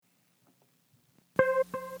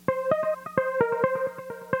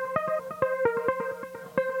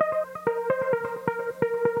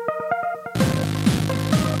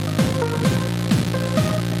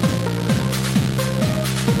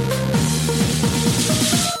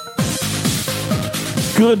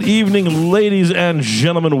Good evening, ladies and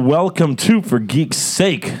gentlemen. Welcome to For Geek's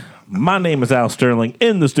Sake. My name is Al Sterling,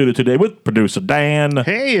 in the studio today with producer Dan.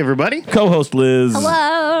 Hey, everybody. Co-host Liz.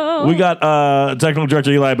 Hello. We got technical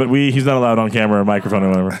director Eli, but he's not allowed on camera or microphone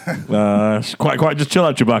or whatever. Quiet. Just chill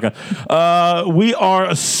out, Chewbacca. We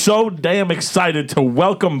are so damn excited to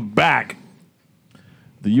welcome back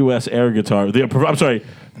the U.S. Air Guitar.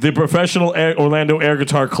 The Professional Orlando Air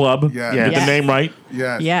Guitar Club. Yeah. Get the name right.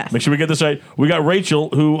 Yes. Yes. Make sure we get this right. We got Rachel,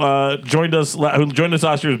 who joined us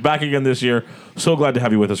last year, is back again this year. So glad to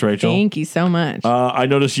have you with us, Rachel. Thank you so much. I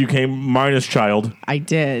noticed you came minus child. I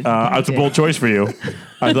did. It's a bold choice for you.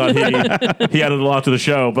 I thought he added a lot to the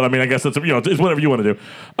show, but I mean, I guess that's it's whatever you want to do.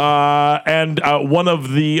 And one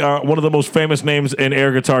of the most famous names in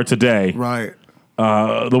air guitar today, Right.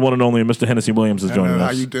 the one and only Mr. Hennessy Williams is joining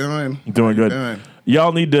us. How you doing? Doing good.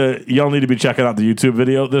 Y'all need to be checking out the YouTube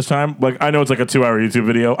video this time. Like, I know it's like a 2-hour YouTube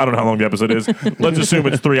video. I don't know how long the episode is. Let's assume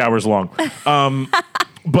it's 3 hours long.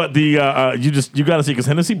 But you got to see, because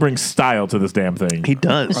Hennessy brings style to this damn thing. He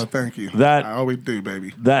does. Oh, thank you. That- I always do,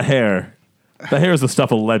 baby. That hair is the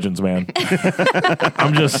stuff of legends, man.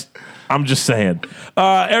 I'm just saying.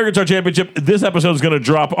 Air Guitar Championship. This episode is going to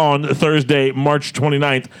drop on Thursday, March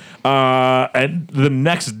 29th. And the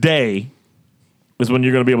next day is when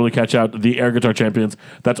you're going to be able to catch out the Air Guitar Champions.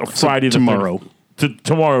 That's Friday tomorrow.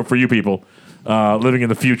 Tomorrow for you people living in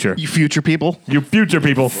the future. You future people. You future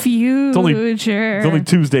people. Future. It's only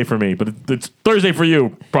Tuesday for me, but it's Thursday for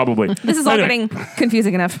you, probably. This is all getting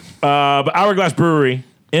confusing enough. But Hourglass Brewery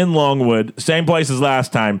in Longwood, same place as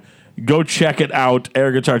last time. Go check it out.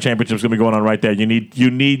 Air Guitar Championship is going to be going on right there. You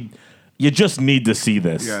just need to see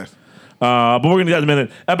this. Yes. But we're going to get in a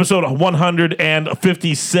minute. Episode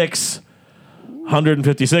 156.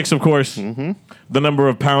 156, of course. Mm-hmm. The number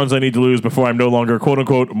of pounds I need to lose before I'm no longer, quote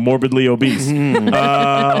unquote, morbidly obese.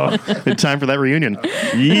 Good time for that reunion.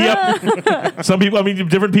 Yep.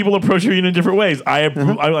 Different people approach reunion in different ways. I'm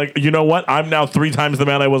like, you know what? I'm now 3 times the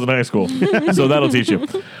man I was in high school. So that'll teach you.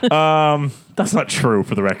 That's not true,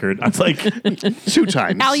 for the record. It's like 2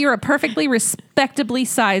 times. Al, you're a perfectly respectably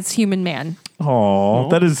sized human man. oh,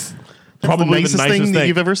 that is That's probably the nicest thing that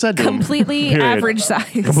you've ever said to him. Completely Period. average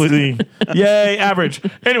size. Completely. Yay, average.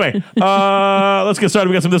 Anyway, let's get started.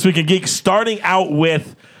 We got some This Week in Geek. Starting out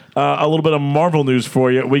with a little bit of Marvel news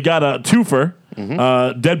for you. We got a twofer.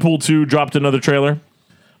 Deadpool 2 dropped another trailer.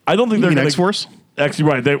 I don't think they're going to... X-Force?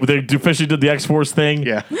 Right. They officially did the X-Force thing.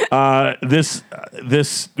 Yeah. This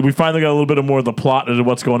we finally got a little bit more of the plot of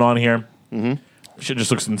what's going on here. Mm-hmm. Shit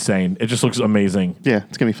just looks insane. It just looks amazing. Yeah,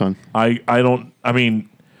 it's going to be fun.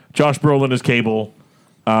 Josh Brolin is Cable.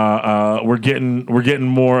 We're getting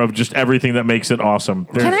more of just everything that makes it awesome.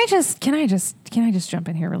 Can I just jump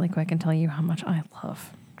in here really quick and tell you how much I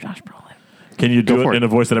love Josh Brolin? Can you do Go for it in it. a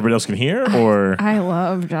voice that everybody else can hear? Or I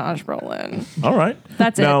love Josh Brolin. all right,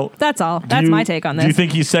 That's now, it. That's all. That's my take on this. Do you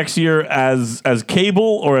think he's sexier as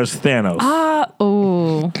Cable or as Thanos?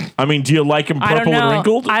 Oh, I mean, do you like him I don't purple know. and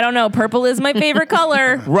wrinkled? I don't know. Purple is my favorite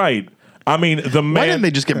color. Right. I mean, the Why didn't man.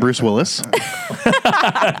 they just get Bruce Willis?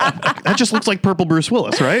 That just looks like purple Bruce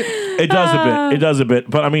Willis, right? It does a bit.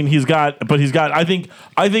 But I mean, he's got. I think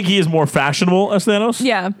he is more fashionable as Thanos.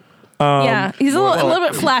 Yeah. Yeah, he's a little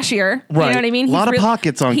bit flashier. You know Right. what I mean? A lot of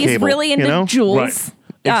pockets on he's Cable, really into you know? jewels. Right.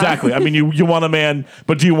 Exactly. I mean, you want a man,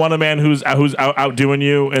 but do you want a man who's outdoing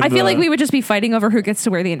you? I feel like we would just be fighting over who gets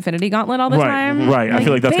to wear the Infinity Gauntlet all the time. Right. I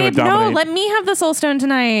feel like that's going babe, to dominate. No, let me have the Soul Stone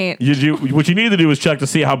tonight. What you need to do is check to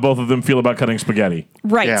see how both of them feel about cutting spaghetti.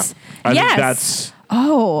 Right. Yeah. I Yes.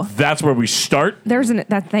 think that's where we start.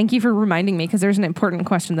 Thank you for reminding me, because there's an important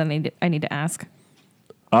question that I need to ask.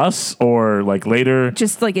 Us or like later.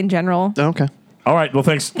 Just like in general. Okay. All right. Well,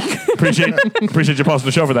 thanks. Appreciate you pausing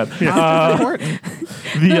the show for that.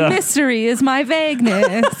 The mystery is my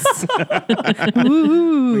vagueness.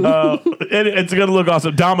 It's going to look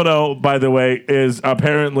awesome. Domino, by the way, is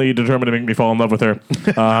apparently determined to make me fall in love with her.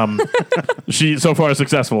 She so far is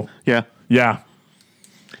successful. Yeah. Yeah.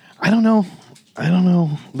 I don't know.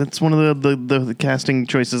 That's one of the casting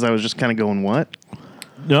choices I was just kind of going, what?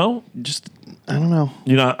 No, Just, I don't know.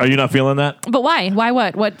 are you not feeling that? But why? Why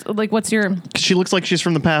what? What's your... 'Cause she looks like she's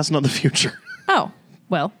from the past, not the future. Oh,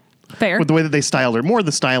 well, fair. With the way that they styled her. More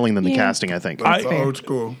the styling than the Yeah. casting, I think. It's old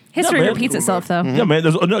school. History Yeah, man. repeats itself, though. Yeah, man.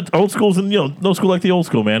 There's old schools and no school like the old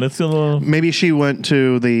school, man. It's Maybe she went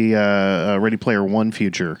to the Ready Player One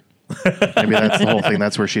future. Maybe that's the whole thing.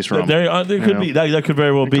 That's where she's from. there could be that could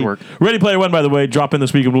very well be. work. Ready Player One, by the way, drop in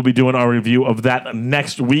this week, and we'll be doing our review of that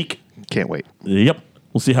next week. Can't wait. Yep.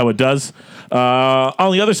 We'll see how it does.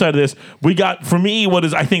 On the other side of this, we got, for me, what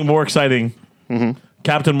is, I think, more exciting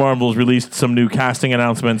Captain Marvel's released some new casting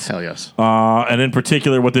announcements. Hell yes. And in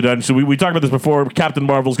particular, what they've done. So we talked about this before. Captain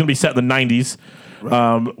Marvel's going to be set in the 90s.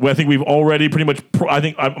 I think we've already pretty much.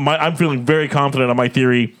 I'm feeling very confident on my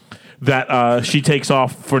theory that she takes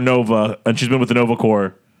off for Nova, and she's been with the Nova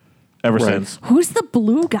Corps ever since. Who's the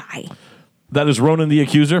blue guy? That is Ronan the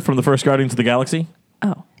Accuser from the first Guardians of the Galaxy.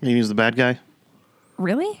 Oh, He's the bad guy?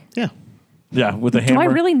 really? Yeah. Yeah, with the Do hammer. I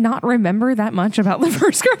really not remember that much about the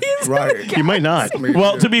first Guardians? Right. You might not.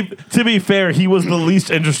 Well, to be fair, he was the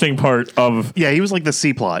least interesting part of. Yeah, he was like the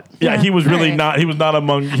C plot. Yeah, he was really Right. not. He was not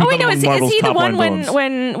among. He was Oh wait, not no, among is Marvel's he the top one line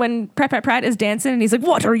villains. when Pratt is dancing and he's like,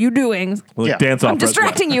 "What are you doing? Like, Yeah. dance off. I'm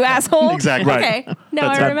distracting you, asshole." Exactly. Okay, now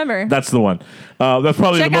I remember. That's the one. That's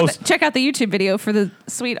probably check the out most. check out the YouTube video for the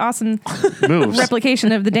sweet, awesome Moves.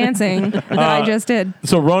 replication of the dancing that I just did.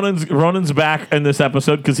 So Ronan's back in this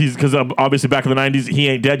episode because obviously back in the 90s he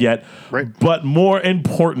ain't dead yet. Right. But more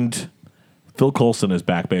important, Phil Coulson is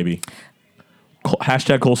back, baby.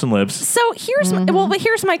 Hashtag Coulson lives. So here's but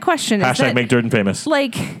here's my question: is Hashtag that, make Durden famous.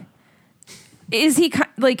 like, is he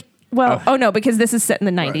like? Well, oh no, because this is set in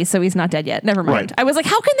the 90s, so he's not dead yet. Never mind. Right. I was like,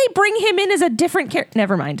 how can they bring him in as a different character?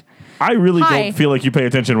 Never mind. I really Hi. don't feel like you pay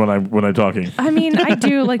attention when I'm talking. I mean, I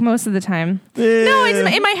do like most of the time. No,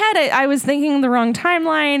 it's in my head. I was thinking the wrong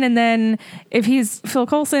timeline, and then if he's Phil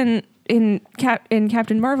Coulson in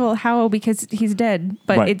Captain Marvel, how? Because he's dead,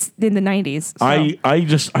 but Right. it's in the 90s. So.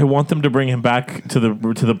 I want them to bring him back to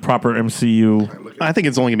the proper MCU. I think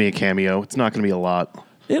it's only going to be a cameo. It's not going to be a lot.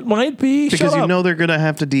 It might be Because Shut you up. know they're going to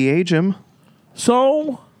have to de-age him.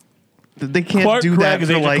 So They can't Clark do Gregg that as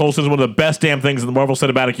for Agent like... Coulson is one of the best damn things in the Marvel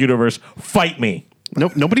Cinematic Universe. Fight me.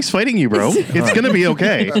 Nope, nobody's fighting you, bro. It's going to be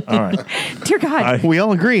okay. All right. Dear God. We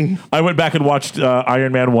all agree. I went back and watched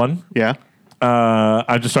Iron Man 1. Yeah. I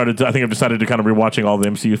think I've decided to kind of rewatching all the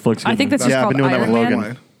MCU flicks. I think that's just Yeah, I've called been doing that with Iron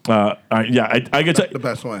Logan. Man. I get to the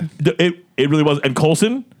best one. it really was. And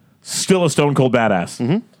Coulson, still a stone cold badass.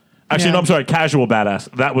 Mm-hmm. Actually, Yeah. no, I'm sorry, casual badass.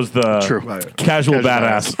 That was the True. Right. casual Casual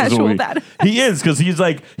badass. is Casual what badass. He is because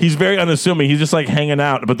he's very unassuming. He's just like hanging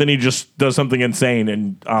out, but then he just does something insane.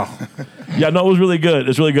 And yeah, no, it was really good.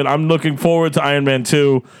 It's really good. I'm looking forward to Iron Man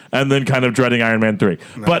 2, and then kind of dreading Iron Man 3.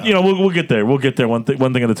 But we'll get there. We'll get there one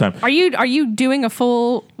thing at a time. Are you doing a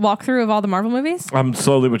full walkthrough of all the Marvel movies? I'm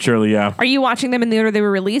slowly but surely, yeah. Are you watching them in the order they were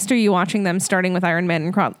released, or are you watching them starting with Iron Man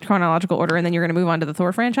in chronological order, and then you're going to move on to the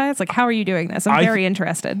Thor franchise? Like, how are you doing this? I'm very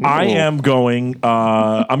interested. I am going.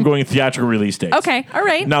 I'm going theatrical release dates. Okay, all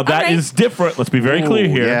right. Now that is different. Let's be very clear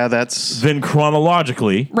here. Yeah, that's... Than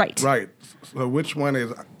chronologically. right. Right. So which one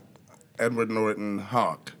is Edward Norton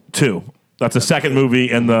Hawk? 2. That's the second movie,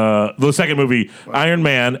 and the second movie, Iron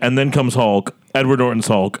Man, and then comes Hulk, Edward Norton's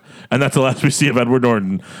Hulk, and that's the last we see of Edward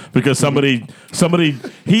Norton because somebody,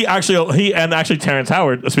 he and Terrence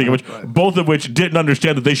Howard, speaking of which, both of which didn't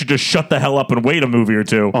understand that they should just shut the hell up and wait a movie or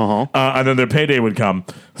two, and then their payday would come.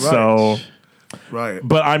 So. Right.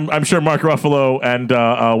 But I'm sure Mark Ruffalo and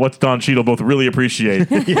what's Don Cheadle both really appreciate,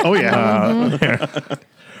 Oh, yeah.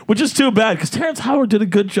 which is too bad because Terrence Howard did a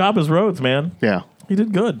good job as Rhodes, man. Yeah. He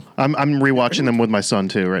did good. I'm rewatching them with my son,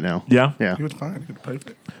 too, right now. Yeah, Yeah. He was fine. He was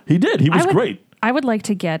perfect. he did. He was great. I would like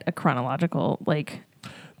to get a chronological, like,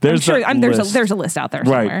 There's I'm sure list. there's a list out there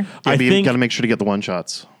Right. somewhere. I You think. got to make sure to get the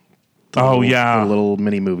one-shots. Oh The yeah. little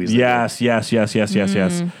mini movies. they do. Yes.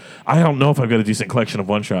 I don't know if I've got a decent collection of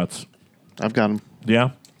one shots. I've got them.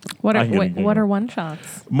 Yeah. What I are can get it. what are one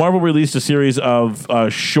shots? Marvel released a series of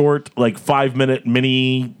short, like 5-minute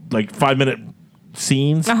mini, like 5-minute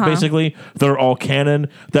scenes, basically. They're all canon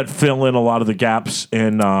that fill in a lot of the gaps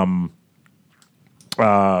in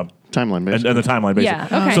Timeline, basically. and the timeline, basically. Yeah,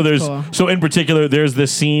 okay. So there's Cool. so in particular, there's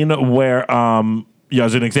this scene where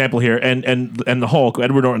as an example here, and the Hulk,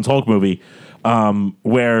 Edward Norton's Hulk movie,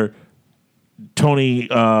 where Tony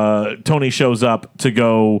shows up to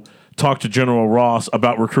go talk to General Ross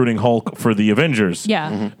about recruiting Hulk for the Avengers.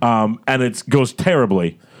 Yeah. And it goes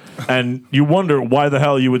terribly. And you wonder why the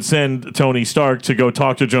hell you would send Tony Stark to go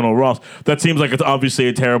talk to General Ross. That seems like it's obviously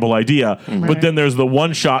a terrible idea. But then there's the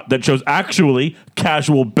one shot that shows actually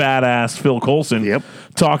casual badass Phil Coulson Yep.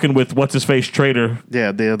 talking with what's his face traitor.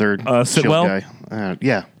 Yeah, the other Sitwell? shield guy.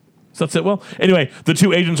 Yeah. So that's it. Well, anyway, the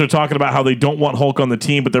two agents are talking about how they don't want Hulk on the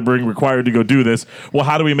team, but they're being required to go do this. Well,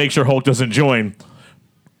 how do we make sure Hulk doesn't join?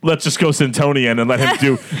 Let's just go send Tony in and let him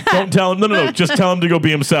do. Don't tell him. No. Just tell him to go be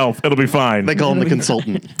himself. It'll be fine. They call him the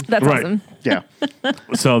consultant. That's Right. awesome. Yeah.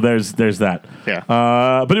 So there's that. Yeah.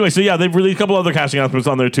 But anyway, so yeah, they've released a couple other casting announcements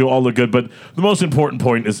on there too. All look good, but the most important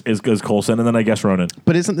point is Coulson, and then I guess Ronan.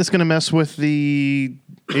 But isn't this going to mess with the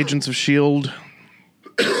Agents of S.H.I.E.L.D.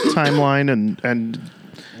 timeline and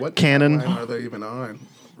What Canon. timeline are they even on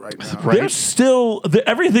right now. Right. There's still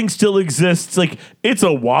everything still exists. Like it's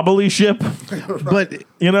a wobbly ship, But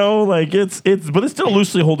you know. Like but it's still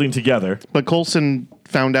loosely holding together. but Coulson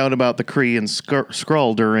found out about the Kree and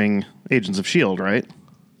Skrull during Agents of S.H.I.E.L.D., right?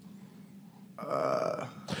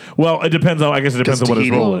 Well, it depends on. I guess it depends on what his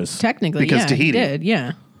Tahiti- role Well, is. Technically, Because yeah, Tahiti. he did.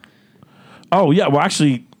 Yeah. Oh yeah. Well,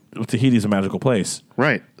 actually, Tahiti's a magical place.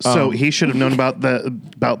 Right. So he should have known about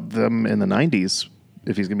them in the 90s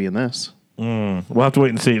if he's going to be in this. We'll have to wait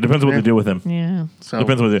and see. It depends on what they do with him. Yeah. So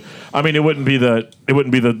Depends on what they do. I mean, it wouldn't be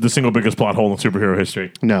the single biggest plot hole in superhero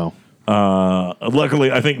history. no.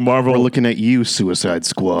 Luckily, I think Marvel. We're looking at you, Suicide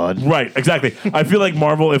Squad. Right, exactly. I feel like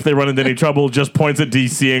Marvel, if they run into any trouble, just points at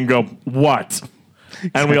DC and go, "What?"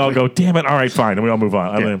 And we all go, "Damn it! All right, fine," and we all move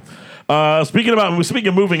on. Yeah. I mean, speaking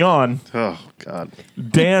of moving on, Oh, God.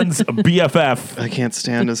 Dan's BFF, I can't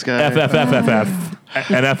stand this guy. FFFFF,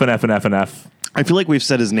 and F and F and F and F. I feel like we've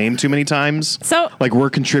said his name too many times. So- like we're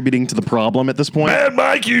contributing to the problem at this point. Mad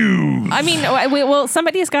Mike Hughes. I mean, well,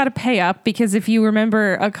 somebody's got to pay up because if you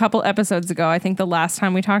remember a couple episodes ago, I think the last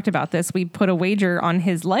time we talked about this, we put a wager on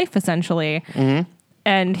his life essentially.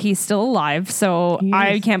 And he's still alive. So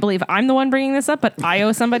I can't believe I'm the one bringing this up, but I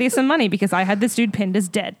owe somebody some money because I had this dude pinned as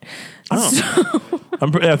dead.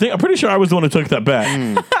 I'm pretty sure I was the one who took that bet.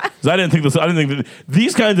 'Cause I didn't think that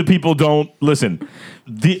these kinds of people don't listen.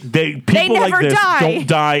 People like never this die. don't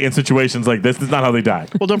die in situations like this. That's not how they die.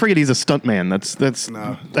 Well, don't forget he's a stuntman. That's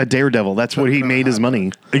No. a daredevil. That's what he made his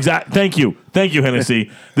money. Thank you, Hennessy.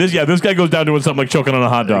 This guy goes down doing something like choking on a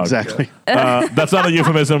hot dog. Exactly. That's not a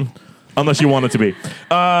euphemism, unless you want it to be.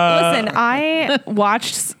 Listen, I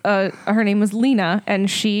watched, her name was Lena,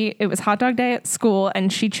 and it was hot dog day at school,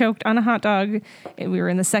 and she choked on a hot dog. We were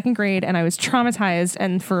in the second grade, and I was traumatized,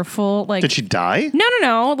 and for a full, like... Did she die?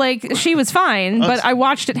 No. Like, she was fine, but I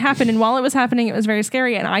watched it happen, and while it was happening, it was very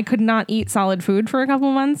scary, and I could not eat solid food for a couple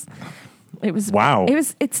of months. It was... Wow. I had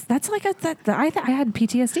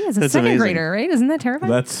PTSD as a That's second amazing. grader, right? Isn't that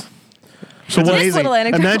terrifying? That's So what? This little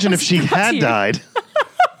anecdote Imagine if was she brought had to you. died.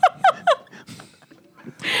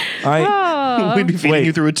 I. We'd be feeding Wait.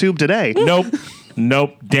 you through a tube today.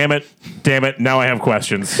 Nope. Damn it. Now I have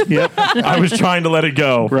questions. Yep. I was trying to let it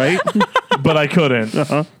go, Right? but I couldn't.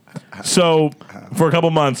 So for a couple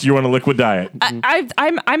months, you were on a liquid diet.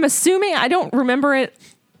 I'm assuming I don't remember it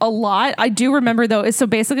a lot. I do remember though. So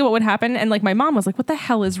basically, what would happen, and like my mom was like, "What the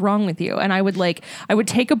hell is wrong with you?" And I would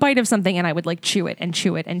take a bite of something, and I would like chew it and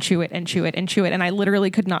chew it and chew it and chew it and chew it, and I literally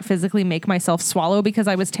could not physically make myself swallow because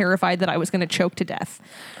I was terrified that I was going to choke to death.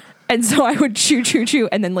 And so I would chew,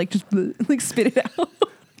 and then like just like spit it out.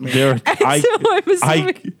 I'm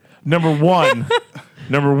assuming. Number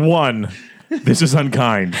one. This is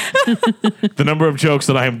unkind. The number of jokes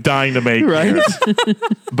that I am dying to make. Right.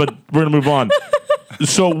 But we're gonna move on.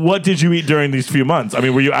 So, what did you eat during these few months? I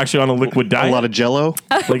mean, were you actually on a liquid diet? A lot of Jello.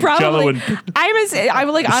 like Probably. Jello and I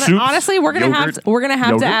would like Soups? honestly, we're gonna Yogurt? have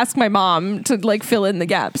Yogurt? to ask my mom to like fill in the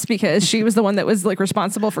gaps because she was the one that was like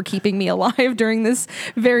responsible for keeping me alive during this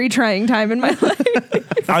very trying time in my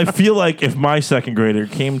life. I feel like if my second grader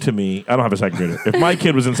came to me, I don't have a second grader. If my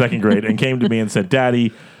kid was in second grade and came to me and said,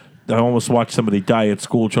 "Daddy, I almost watched somebody die at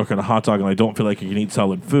school choking a hot dog and I don't feel like I can eat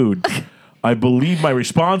solid food," I believe my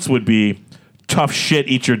response would be, "Tough shit,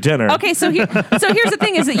 eat your dinner." Okay, so here's the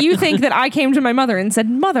thing: is that you think that I came to my mother and said,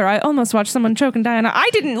 "Mother, I almost watched someone choke and die," and I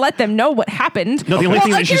didn't let them know what happened. No, the only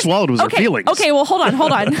thing that she here's- swallowed was her feelings. Okay, well, hold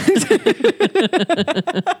on.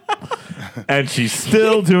 And she's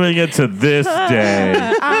still doing it to this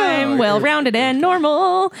day. I'm well-rounded and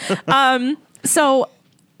normal. So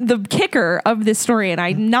the kicker of this story, and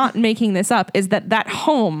I'm not making this up, is that that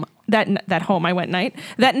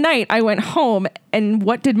night I went home, and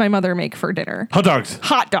what did my mother make for dinner? Hot dogs.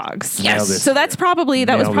 Hot dogs. Nailed it. So that was probably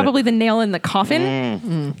the nail in the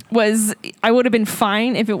coffin. I would have been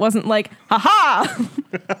fine if it wasn't like, ha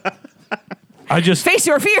I just face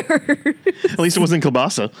your fear. At least it wasn't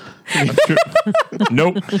kielbasa.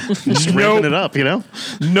 nope. Just ramping it up, you know?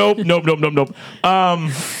 Nope.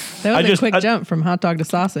 That I was just- a quick jump from hot dog to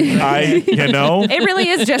sausage. Right? It really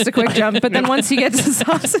is just a quick jump, but then once you get to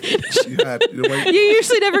sausage, You had to wait. you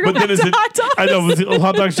usually never go But back then to is it? hot dogs. I know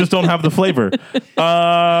hot dogs just don't have the flavor.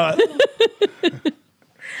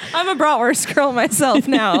 I'm a bratwurst girl myself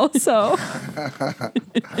now, so.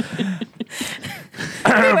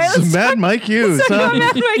 Anyway, let's Mad Mike Hughes. talk Huh? about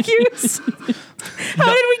Mad Mike Hughes.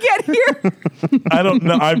 How did we get here? I don't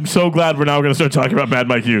know. I'm so glad we're now going to start talking about Mad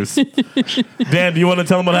Mike Hughes. Dan, do you want to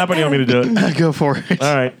tell them what happened? Or you want me to do it? Go for it.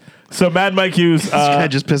 All right. So Mad Mike Hughes. This guy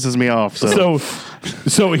just pisses me off. So,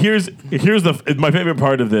 So here's my favorite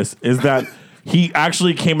part of this is that he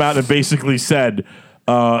actually came out and basically said,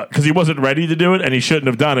 because he wasn't ready to do it and he shouldn't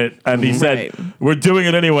have done it. And he said, we're doing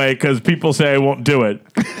it anyway because people say I won't do it.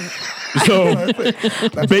 So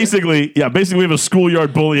basically, we have a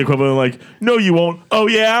schoolyard bully equivalent. Like, no, you won't. Oh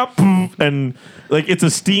yeah, and like it's a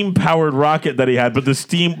steam powered rocket that he had, but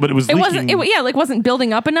it was leaking. Wasn't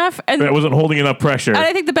building up enough, and it wasn't holding enough pressure. And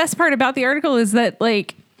I think the best part about the article is that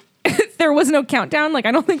like there was no countdown. Like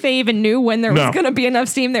I don't think they even knew when there was going to be enough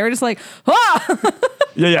steam. They were just like, ah.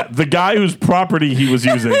 Yeah. The guy whose property he was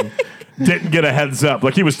using didn't get a heads up.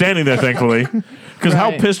 Like he was standing there, thankfully. Because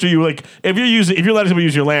how pissed are you? Like if you're letting somebody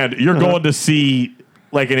use your land, you're going to see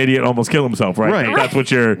like an idiot almost kill himself, right? Right. That's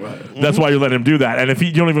what you're. That's why you're letting him do that. And if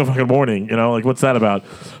you don't even have a fucking warning, like what's that about?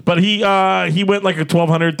 But he went like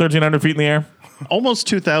 1,200, 1,300 feet in the air. Almost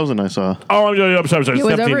 2,000 I saw. Oh, I'm sorry. It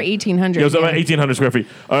was over 1,800. It was about 1,800 square feet.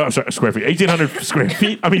 I'm sorry, square feet. 1,800 square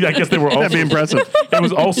feet. I mean, I guess they were also. That'd be impressive. It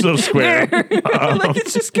was also square. Like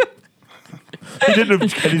it's just go. He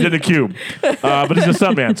did a cube. But he's a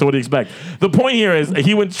stuntman, so what do you expect? The point here is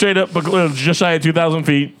he went straight up just shy of 2,000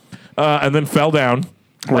 feet and then fell down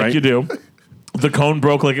like you do. The cone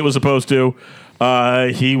broke like it was supposed to.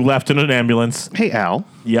 He left in an ambulance. Hey, Al.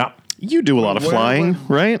 Yeah. You do a lot of flying,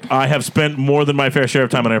 right? I have spent more than my fair share of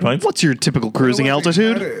time on airplanes. What's your typical cruising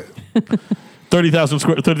altitude? 30,000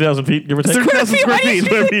 feet, give or take. 30,000 square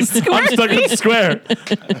feet. I'm stuck with the square.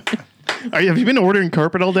 Have you been ordering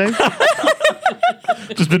carpet all day?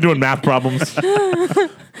 Just been doing math problems.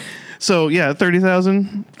 So, yeah,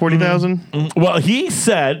 30,000, 40,000. Well, he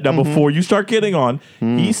said, now before you start getting on,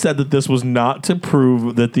 he said that this was not to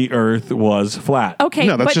prove that the Earth was flat. Okay,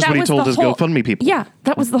 No, that's but just that what he was told the his whole- GoFundMe people. Yeah,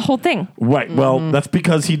 that was the whole thing. Right. Well, that's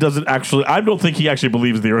because he doesn't actually. I don't think he actually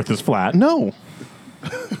believes the Earth is flat. No.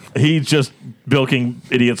 He's just bilking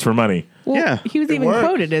idiots for money. Well, Yeah. he was even works.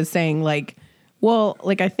 quoted as saying like, well,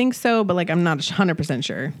 like I think so, but like I'm not 100%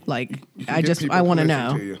 sure. Like I want to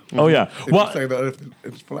know. Oh yeah. If Well, you say the Earth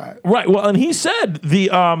is flat. right. Well, and he said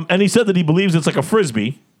that he believes it's like a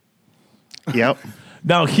frisbee. Yep.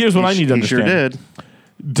 Now, here's what I need to He sure understand.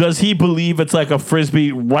 did. Does he believe it's like a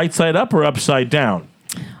frisbee right side up or upside down?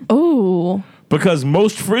 Oh, Because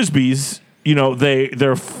most frisbees,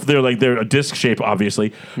 they're a disc shape,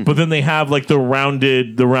 obviously, but then they have like the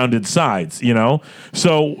rounded sides,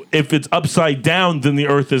 So if it's upside down, then the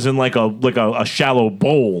Earth is in like a shallow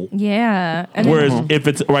bowl. yeah. And Whereas if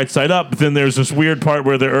it's right side up, then there's this weird part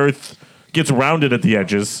where the Earth gets rounded at the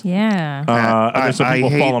edges. yeah. And there's some I people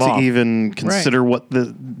hate falling to off. even consider what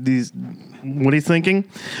he's thinking,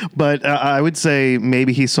 but I would say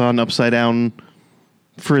maybe he saw an upside down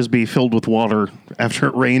frisbee filled with water after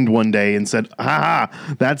it rained one day and said,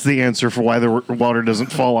 that's the answer for why the water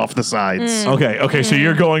doesn't fall off the sides. Okay, so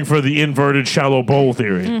you're going for the inverted shallow bowl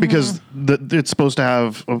theory. Because it's supposed to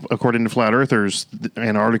have, according to flat earthers,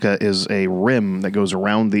 Antarctica is a rim that goes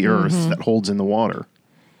around the Earth that holds in the water.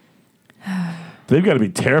 They've got to be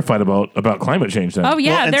terrified about climate change then. Oh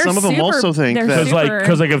yeah, Well, and they're some of them super, also think they're that-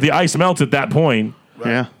 Because super- if the ice melts at that point,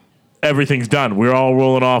 Yeah. everything's done. We're all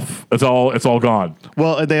rolling off. It's all gone.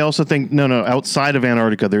 Well, they also think, no, outside of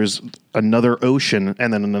Antarctica, there's another ocean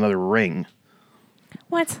and then another ring.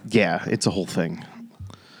 what? Yeah, it's a whole thing.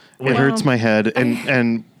 It hurts my head,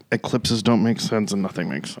 and eclipses don't make sense, and nothing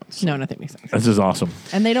makes sense. No, nothing makes sense. This is awesome.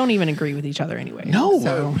 And they don't even agree with each other anyway. No.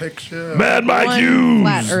 So Picture. Mad Mike one Hughes.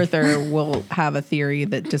 flat earther will have a theory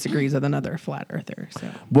that disagrees with another flat earther. So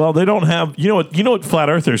Well, they don't have. You know what flat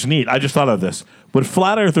earthers need. I just thought of this. What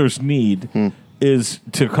flat earthers need is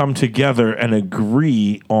to come together and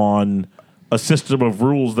agree on a system of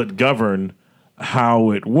rules that govern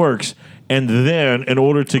how it works. And then, in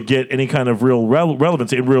order to get any kind of real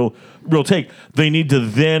relevancy and real take, they need to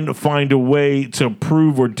then find a way to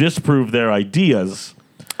prove or disprove their ideas.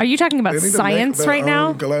 Are you talking about They need to science make their right now?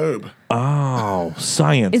 own globe. Oh,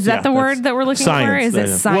 science. Is that Yeah, the that's- word that we're looking science. for? Is it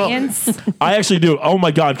Yeah. science? I actually do. Oh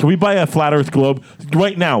my God. Can we buy a flat earth globe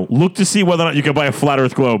right now? Look to see whether or not you can buy a flat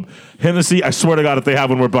earth globe. Hennessy, I swear to God, if they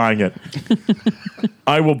have one, we're buying it.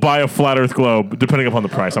 I will buy a flat earth globe, depending upon the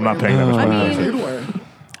price. I'm not paying that much I money. mean,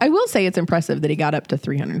 I will say it's impressive that he got up to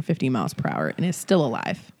 350 miles per hour and is still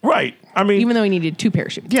alive, Right. I mean, even though he needed 2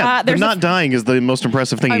 parachutes. Yeah, but there's not dying is the most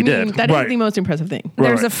impressive thing I he mean, did. that is Right. the most impressive thing.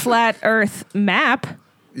 There's Right. a flat Earth map.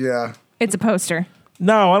 Yeah. It's a poster.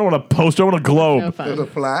 no, I don't want a poster. I want a globe. No There's fun. a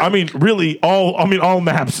flat. I mean, really, all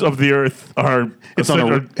maps of the earth are. It's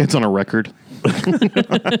on a record.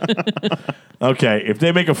 Okay, if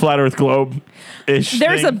they make a flat earth globe,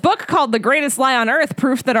 There's a book called The Greatest Lie on Earth,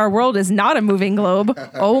 Proof That Our World is Not a Moving Globe.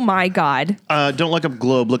 Oh my God. Don't look up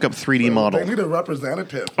globe. Look up 3D They model. need a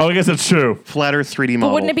representative. Oh, I guess that's true. Flat Earth 3D But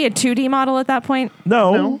model. wouldn't it be a 2D model at that point?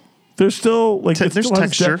 No. There's still like There's still has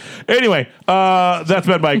texture. Anyway, that's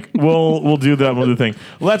Med Mike. We'll do that. We'll do the thing.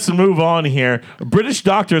 Let's move on here. British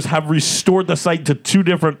doctors have restored the site to 2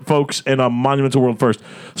 different folks in a monumental world first.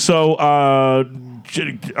 So, I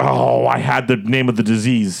had the name of the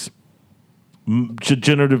disease.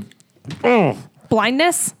 Degenerative. Oh.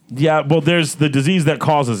 Blindness? Yeah, well, there's the disease that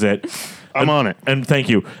causes it. I'm on it. And thank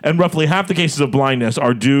you. And roughly half the cases of blindness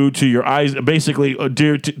are due to your eyes, basically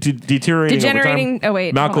due to deteriorating. Degenerating. Over time. Oh,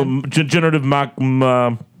 wait. hold Degenerative.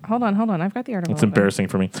 on. Hold on. I've got the article. It's embarrassing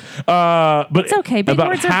for me. But It's okay. Big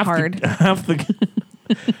words are hard.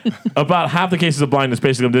 About half the cases of blindness,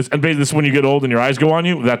 basically, this, and basically, this is when you get old and your eyes go on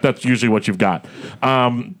you. That's usually what you've got.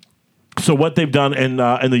 So what they've done in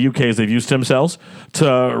the UK is they've used stem cells to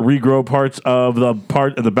regrow parts of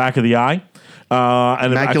the back of the eye.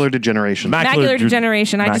 And Macular degeneration. Macular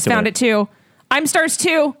degeneration. I just found it too. I'm stars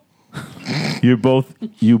too. You both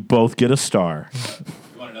get a star.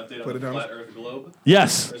 You want an update on the flat Earth globe?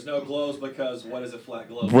 Yes. There's no globes because what is a flat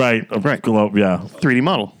globe? Right. Right. Globe. Yeah. 3D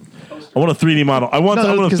model. I want a 3D model. I want a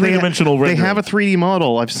 3-dimensional They rendering. have a 3D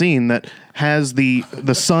model I've seen that has the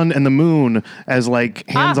sun and the moon as like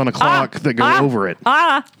hands on a clock that go over it.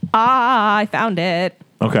 I found it.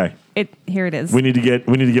 Okay. Here it is. We need to get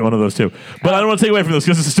one of those too. But I don't want to take away from this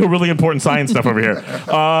because this is still really important science stuff over here.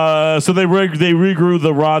 So they regrew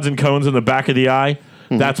the rods and cones in the back of the eye.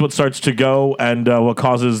 Mm-hmm. That's what starts to go and what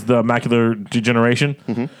causes the macular degeneration.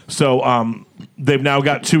 Mm-hmm. So they've now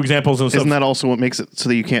got 2 examples. Isn't that also what makes it so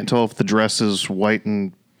that you can't tell if the dress is white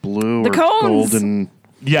and blue or cones. gold and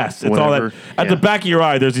yes, it's whatever. all that. At the back of your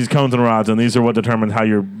eye, there's these cones and rods, and these are what determine how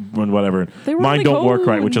you're whatever. Mine don't work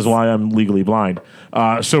right, which is why I'm legally blind.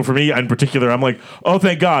 So for me in particular, I'm like, oh,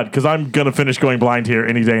 thank God, because I'm going to finish going blind here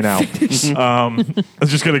any day now. It's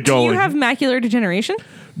just going to go. Do you have macular degeneration?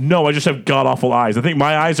 No, I just have god-awful eyes. I think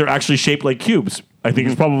my eyes are actually shaped like cubes. I think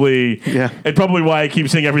it's probably why I keep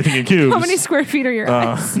seeing everything in cubes. How many square feet are your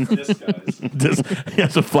eyes? He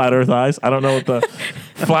has a flat Earth eyes. I don't know what the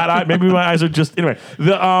flat eye. Maybe my eyes are just anyway.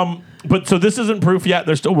 But so this isn't proof yet.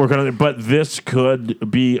 They're still working on it. But this could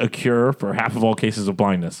be a cure for half of all cases of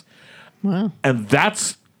blindness. Wow. And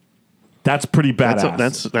that's pretty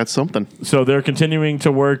badass. That's something. So they're continuing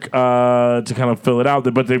to work to kind of fill it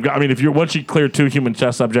out. But they've got. I mean, once you clear 2 human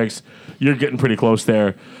test subjects, you're getting pretty close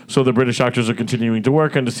there. So the British doctors are continuing to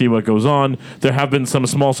work on to see what goes on. There have been some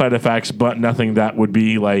small side effects, but nothing that would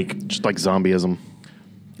be like Just like zombieism.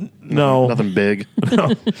 no. Nothing big.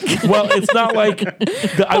 Well, it's not like.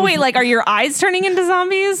 Like, are your eyes turning into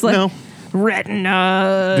zombies? Like, No.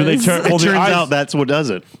 retina. Do they turn? Well, It their turns eyes, out that's what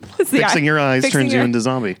does it. the Fixing eye- your eyes fixing turns your- you into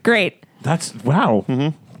zombie. Great. That's wow.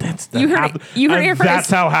 Mm-hmm. That's You heard half, it- you heard it here That's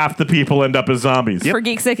first. how half the people end up as zombies. For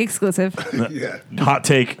Geek Sick exclusive. Yeah. Hot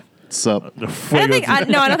take. Sup? I don't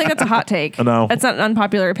think that's a hot take. No. That's not an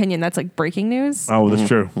unpopular opinion. That's like breaking news. Oh, that's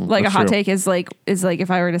true. Like That's a hot true. take is like if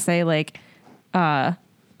I were to say like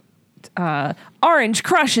Orange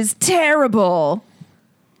Crush is terrible.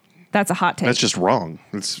 That's a hot take. That's just wrong.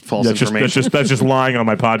 It's false That's information. just lying on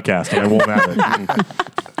my podcast, and I won't have it.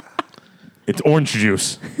 It's orange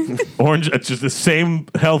juice. Orange. It's just the same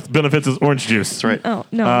health benefits as orange juice. That's right. Oh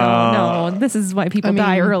no. This is why people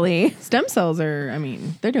die early. Stem cells are,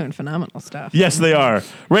 they're doing phenomenal stuff. Yes, they are.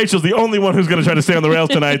 Rachel's the only one who's going to try to stay on the rails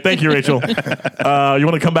tonight. Thank you, Rachel. You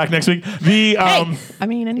want to come back next week? Anytime.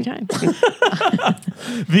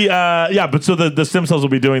 But so the stem cells will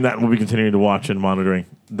be doing that, and we'll be continuing to watch and monitoring.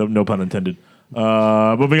 No pun intended.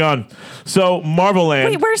 Moving on. So Marvel Land.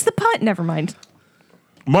 Wait, where's the putt? Never mind.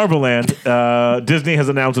 Marvel Land, Disney has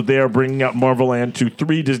announced that they are bringing out Marvel Land to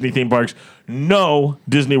 3 Disney theme parks. No,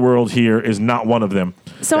 Disney World here is not one of them.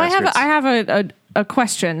 So Bastards. I have a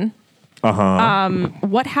question.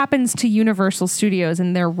 What happens to Universal Studios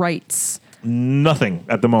and their rights? Nothing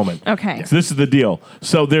at the moment. Okay. So this is the deal.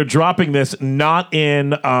 So they're dropping this not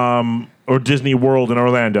in or Disney World in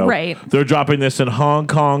Orlando. Right. They're dropping this in Hong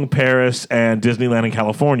Kong, Paris, and Disneyland in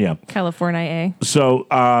California. California. So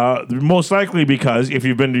most likely because if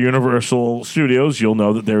you've been to Universal Studios, you'll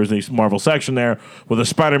know that there is a Marvel section there with a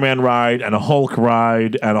Spider-Man ride and a Hulk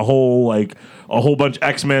ride and a whole bunch of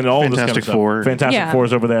X-Men and all this kind of Fantastic stuff. Four. Fantastic Yeah. Four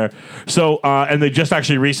is over there. So and they just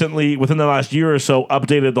actually recently, within the last year or so,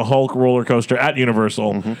 updated the Hulk roller coaster at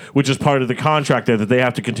Universal, which is part of the contract there that they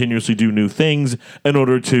have to continuously do new things in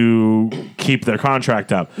order to keep their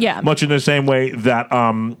contract up. Yeah. Much in the same way that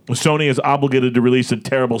Sony is obligated to release a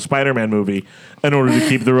terrible Spider-Man movie in order to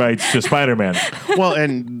keep the rights to Spider-Man. Well,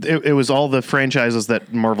 and it was all the franchises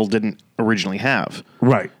that Marvel didn't originally have.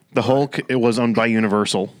 Right. The Hulk, it was owned by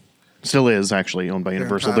Universal. Still is actually owned by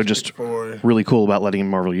Universal. They're just Fantastic Four. really cool about letting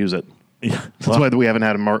Marvel use it. Yeah. That's why we haven't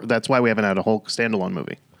had that's why we haven't had a Hulk standalone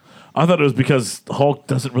movie. I thought it was because Hulk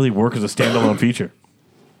doesn't really work as a standalone feature.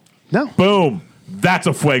 No. Boom. That's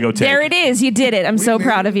a fuego take. There it is. You did it. I'm so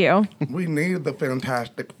proud of you. We need the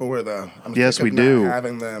Fantastic Four, though. I'm Yes, sick we of do. not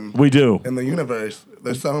having them We do. in the universe.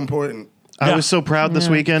 They're so important. I Yeah. was so proud this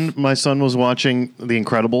weekend. My son was watching The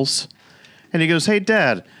Incredibles, and he goes, "Hey,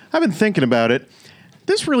 Dad, I've been thinking about it.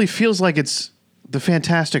 This really feels like it's the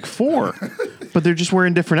Fantastic Four, but they're just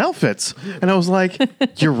wearing different outfits." And I was like,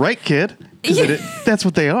 "You're right, kid. 'Cause that's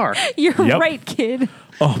what they are." You're Yep. right, kid.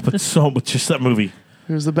 Oh, but just that movie.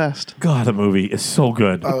 It was the best. God, the movie is so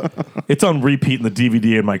good. It's on repeat in the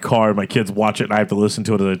DVD in my car. My kids watch it, and I have to listen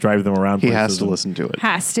to it as I drive them around. He has places. to listen to it.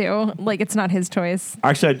 Has to. Like, it's not his choice.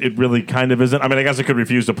 Actually, it really kind of isn't. I mean, I guess I could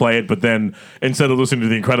refuse to play it, but then instead of listening to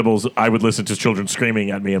The Incredibles, I would listen to children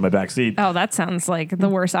screaming at me in my back seat. Oh, that sounds like the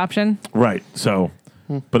worst option. Right. So,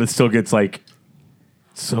 but it still gets like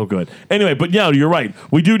so good. Anyway, but yeah, you're right.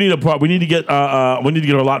 We do need we need to get our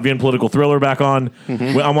Latvian political thriller back on.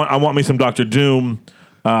 I want me some Dr. Doom.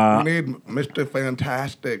 We need Mr.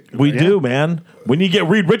 Fantastic. We do, man. We need to get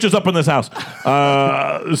Reed Richards up in this house.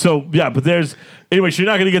 So yeah, but there's anyway. So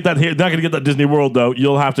you're not going to get that here. Not going to get that Disney World though.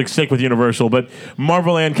 You'll have to stick with Universal. But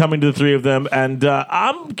Marvel Land coming to the three of them, and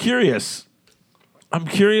I'm curious. I'm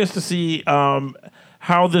curious to see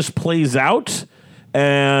how this plays out.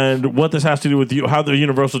 And what this has to do with you, how the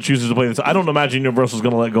Universal chooses to play this. I don't imagine Universal's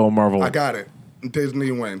going to let go of Marvel. I got it.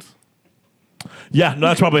 Disney wins. Yeah, no,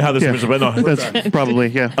 that's probably how this is. But no, That's probably,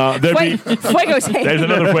 yeah. there'd be, Fuego take. there's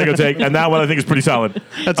another Fuego take, and that one I think is pretty solid.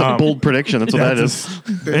 That's a bold prediction. That's what that is.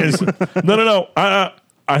 No.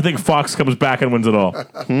 I think Fox comes back and wins it all.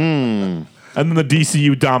 And then the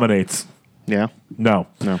DCU dominates. Yeah. No.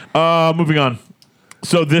 No. Moving on.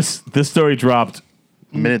 So this story dropped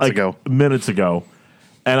Minutes ago.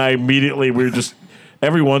 And I immediately,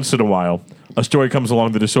 every once in a while, a story comes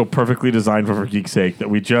along that is so perfectly designed for Geek's sake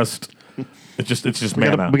that it's just We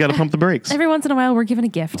manna. got to pump the brakes. Every once in a while, we're given a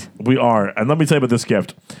gift. We are. And let me tell you about this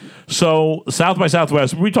gift. So South by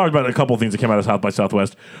Southwest, we talked about a couple of things that came out of South by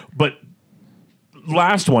Southwest, but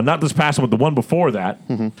last one, not this past one, but the one before that,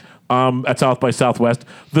 at South by Southwest,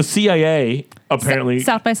 the CIA apparently...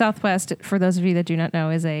 South by Southwest, for those of you that do not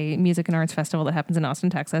know, is a music and arts festival that happens in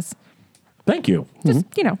Austin, Texas. Thank you. Just,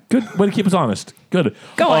 Good way to keep us honest. Good.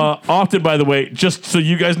 Go on. Often, by the way, just so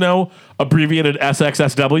you guys know, abbreviated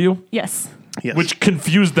SXSW, Yes. Yes. which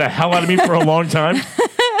confused the hell out of me for a long time.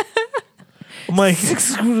 I'm like,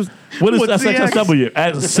 what is What's the X?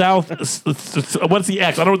 SXSW? What's the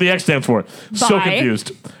X? I don't know what the X stands for. So Bye.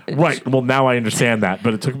 confused. Right. Well, now I understand that,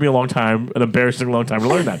 but it took me a long time, an embarrassing long time to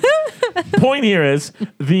learn that. Point here is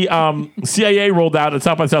the CIA rolled out at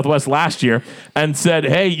South by Southwest last year and said,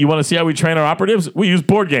 hey, you want to see how we train our operatives? We use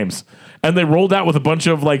board games. And they rolled out with a bunch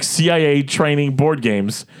of like CIA training board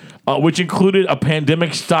games, which included a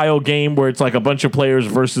pandemic-style game where it's like a bunch of players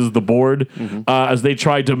versus the board as they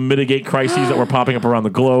tried to mitigate crises that were popping up around the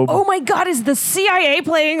globe. Oh my God, is the CIA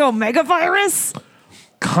playing Omega Virus?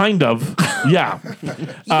 Kind of, yeah.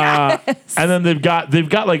 Yes. And then they've got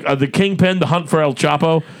like the Kingpin, the Hunt for El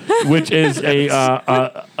Chapo, which is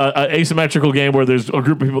a asymmetrical game where there's a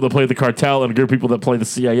group of people that play the cartel and a group of people that play the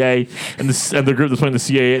CIA, and the group that's playing the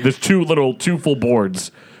CIA. There's two full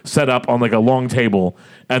boards set up on like a long table,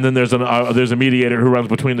 and then there's a mediator who runs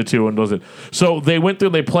between the two and does it. So they went through,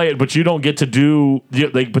 they play it, but you don't get to do.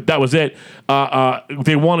 But that was it.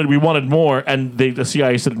 We wanted more, and the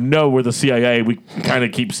CIA said, "No, we're the CIA. We kind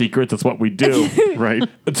of keep secrets. That's what we do." Right.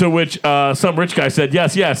 To which some rich guy said,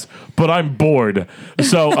 yes, but I'm bored.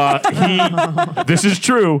 So this is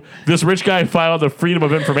true. This rich guy filed the Freedom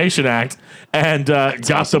of Information Act and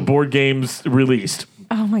got the board games released.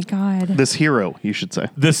 Oh my God. This hero, you should say.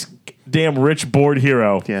 This damn rich board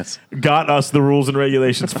hero Yes. got us the rules and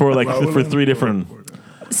regulations for for three different...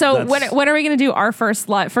 So That's- when are we going to do our first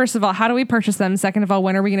live? First of all, how do we purchase them? Second of all,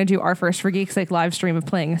 when are we going to do our first For Geek's Sake live stream of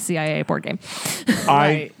playing a CIA board game?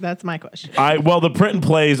 Right. That's my question. Well, the print and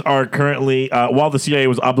plays are currently, while the CIA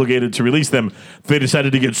was obligated to release them, they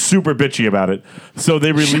decided to get super bitchy about it. So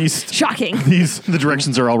they released Shocking. these... The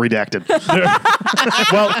directions are all redacted.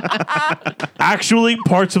 Well, actually,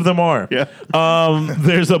 parts of them are. Yeah.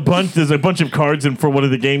 There's a bunch of cards in for one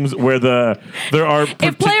of the games where there are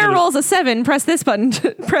If player rolls a 7, press this button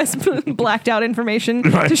to press blacked out information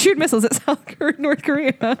Right. to shoot missiles at North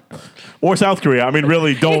Korea. or South Korea. I mean,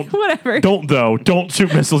 really, don't Whatever. don't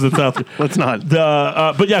shoot missiles at South Korea. Let's not.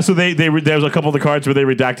 But yeah, so there's a couple of the cards where they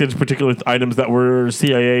redacted particular items that were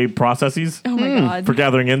CIA processes Oh my God. for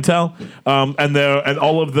gathering intel, and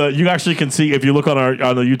all of the you actually can see if you look on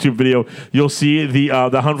the YouTube video, you'll see the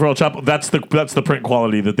Hunt for El Chapo. That's the print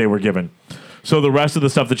quality that they were given. So the rest of the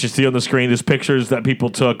stuff that you see on the screen is pictures that people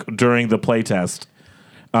took during the playtest.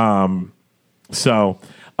 And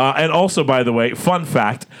also, by the way, fun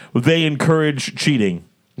fact, they encourage cheating.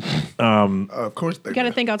 Of course they You got to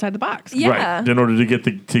do. think outside the box. Yeah. Right, in order to get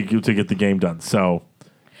the game done. So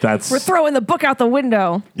that's We're throwing the book out the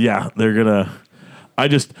window. yeah, they're gonna. I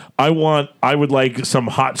would like some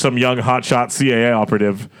young hotshot CAA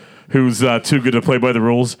operative who's too good to play by the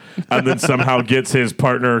rules, and then somehow gets his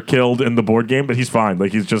partner killed in the board game, but he's fine.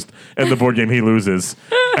 Like he's just in the board game he loses,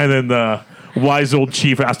 and then the wise old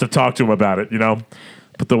chief has to talk to him about it.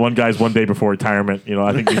 But the one guy's one day before retirement.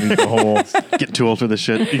 I think you need the whole. Getting too old for this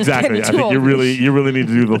shit. Exactly. I Getting think too you old. really need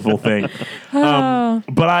to do the full thing.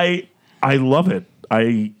 But I love it.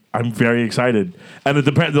 I'm very excited. And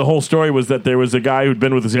the whole story was that there was a guy who'd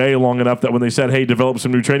been with the CIA long enough that when they said, "Hey, develop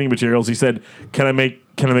some new training materials," he said, "Can I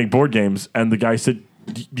make board games?" And the guy said,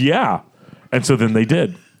 "Yeah." And so then they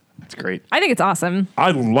did. It's great. I think it's awesome.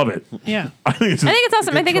 I love it. Yeah. I think it's I think it's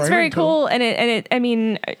awesome. I Good think it's very training tool. cool. And it I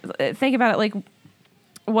mean, think about it like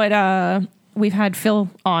what we've had Phil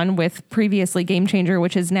on with previously Game Changer,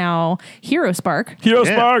 which is now Hero Spark. Hero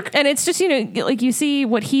Yeah. Spark. And it's just, like you see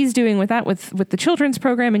what he's doing with that, with the children's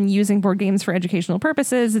program and using board games for educational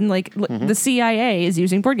purposes. And like the CIA is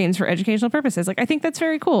using board games for educational purposes. Like, I think that's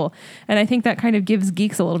very cool. And I think that kind of gives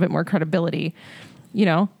geeks a little bit more credibility.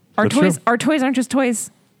 Our That's toys, true. our toys aren't just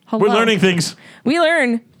toys. Hello. We're learning things. We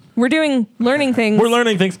learn. We're doing learning things. We're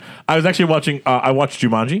learning things. I was actually watching. I watched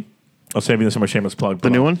Jumanji. I'll save you this for my shameless plug. The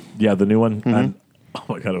new one? Yeah, the new one. And, oh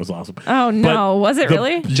my god, it was awesome. Oh no, was it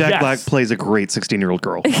really? Jack Yes. Black plays a great 16-year-old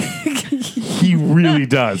girl. He really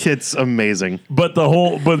does. It's amazing. But the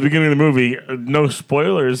beginning of the movie, no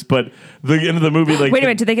spoilers, but the end of the movie, like Wait a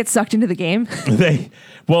minute, did they get sucked into the game?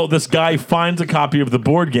 this guy finds a copy of the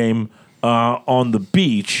board game on the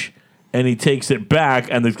beach, and he takes it back,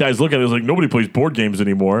 and the guys look at it, it's like, nobody plays board games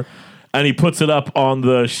anymore, and he puts it up on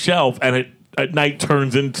the shelf, and it at night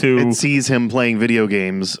turns into It sees him playing video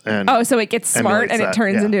games. And Oh, so it gets smart Emulates and it that,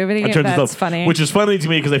 turns yeah. into a video it game. turns into That's stuff, funny. which is funny to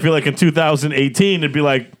me because I feel like in 2018 it'd be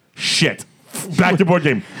like, shit, back to board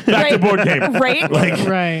game, back to Right. board game, Right? like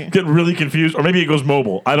Right. get really confused, or maybe it goes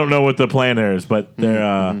mobile. I don't know what the plan there is, but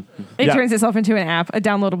they're It yeah. turns itself into an app, a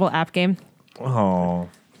downloadable app game. Oh.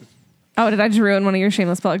 Oh, did I just ruin one of your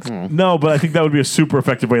shameless plugs? No, but I think that would be a super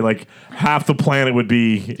effective way. Like half the planet would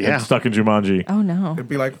be Yeah. stuck in Jumanji. Oh no. It'd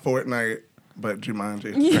be like Fortnite, but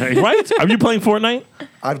Jumanji. Right? Are you playing Fortnite?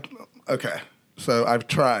 So I've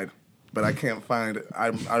tried, but I can't find it. I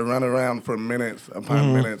run around for minutes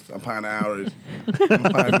upon hours.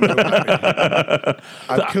 And find nobody.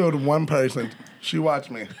 I've killed one person. She watched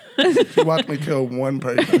me. She watched me kill one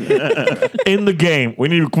person. In the game. We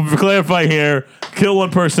need to clarify here. Kill one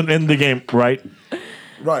person in the game, right?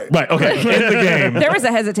 Right. Right, okay. In the game. There was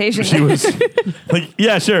a hesitation. She was like,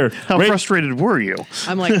 yeah, sure. how Ra- frustrated were you?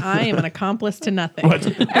 I'm like, I am an accomplice to nothing. But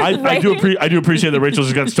I do appreciate that Rachel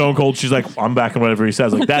just got stone cold. She's like, I'm back on whatever he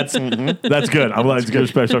says. Like that's good. I'm glad to get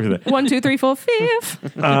respect for that. 1, 2, 3, 4, 5.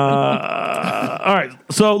 All right,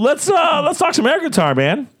 so let's talk some air guitar,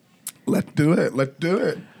 man. Let's do it. Let's do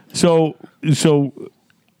it. So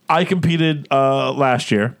I competed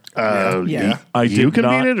last year. Yeah. I You did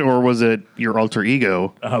not- competed, or was it your alter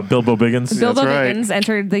ego? Bilbo Biggins. Bilbo right. Biggins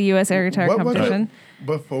entered the U.S. Air Guitar What was competition. it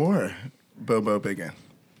before Bilbo Biggin?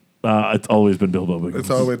 It's always been Bilbo Biggins. It's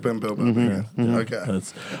always been Bilbo Biggin. Okay.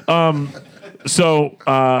 That's, so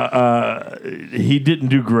he didn't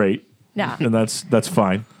do great, Yeah. and that's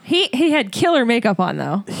fine. He had killer makeup on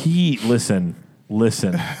though. Listen.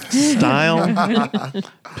 Style,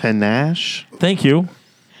 panache. Thank you.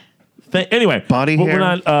 Anyway, Body but hair?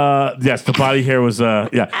 We're not. Yes, the body hair was.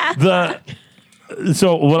 Yeah.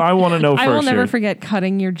 So what I want to know I first will never here, forget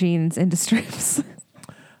cutting your jeans into strips.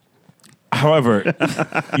 however,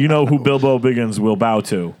 you know who Bilbo Biggins will bow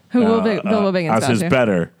to. Who will Bilbo Biggins as bow his to?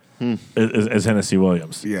 better is Hennessy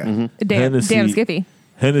Williams. Yeah. Damn Skippy.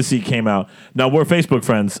 Hennessy came out. Now we're Facebook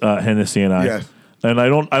friends, Hennessy and I. Yes. And I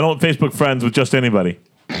don't Facebook friends with just anybody.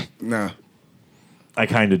 No. I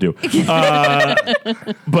kind of do.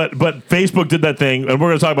 But Facebook did that thing, and we're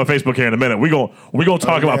going to talk about Facebook here in a minute. We're going to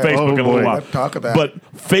talk about yeah. Facebook Oh, in a boy. little while. Let's talk about But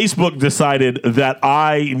Facebook decided that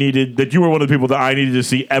that you were one of the people that I needed to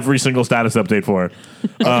see every single status update for.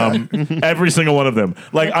 Every single one of them.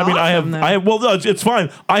 Like, That's I mean, awesome, I have, well, no, it's fine.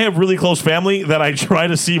 I have really close family that I try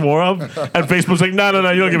to see more of, and Facebook's like, no,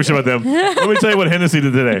 you don't give a shit about them. Let me tell you what Hennessy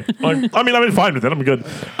did today. Like, I mean, I'm fine with it. I'm good.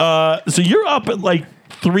 So you're up at like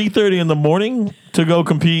 3:30 in the morning to go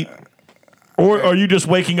compete, or are you just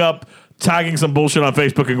waking up, tagging some bullshit on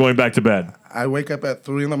Facebook, and going back to bed? I wake up at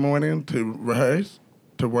 3 in the morning to rehearse,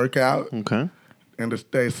 to work out, Okay. and to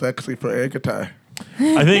stay sexy for air guitar.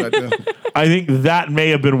 I think that may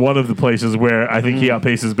have been one of the places where I think he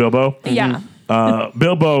outpaces Bilbo. Yeah.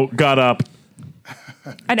 Bilbo got up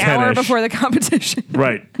An hour 10-ish. before the competition.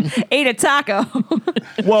 right. Ate a taco.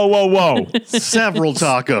 Whoa. Several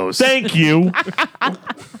tacos. Thank you.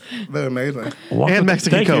 They're amazing. And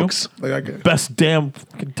Mexican Thank you. Cokes. They are good. Best damn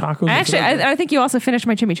fucking tacos. Actually, I think you also finished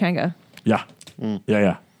my chimichanga. Yeah.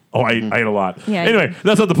 Yeah. Oh, I ate a lot. Yeah, Anyway,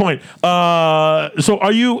 that's not the point. So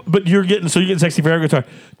you're getting sexy for air guitar.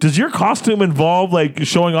 Does your costume involve like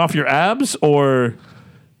showing off your abs, or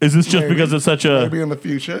is this just Maybe. because it's such a... Maybe in the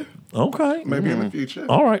future. Okay. Maybe in the future.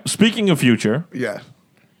 All right. Speaking of future, Yeah.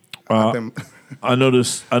 I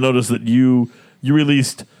noticed that you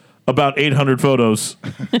released about 800 photos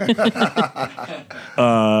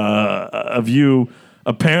of you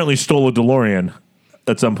apparently stole a DeLorean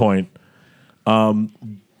at some point.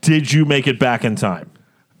 Did you make it back in time?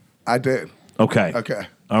 I did. Okay. Okay.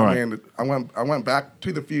 All right. I mean, I went back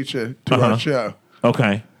to the future to our show.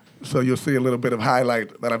 Okay. So you'll see a little bit of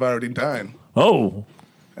highlight that I've already done. Oh.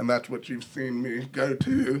 And that's what you've seen me go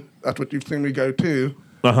to. That's what you've seen me go to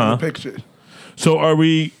in the picture. So are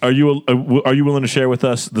you willing to share with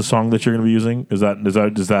us the song that you're going to be using? Is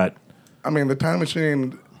that? I mean, the time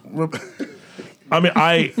machine.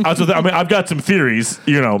 I've got some theories,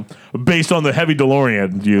 based on the heavy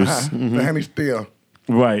DeLorean use. The Henny Steel.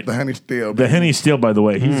 Right. The Henny Steel. The Henny Steel, by the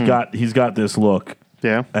way, he's got this look.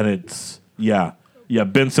 Yeah. And it's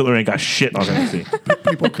Ben Stiller ain't got shit on Hennessy.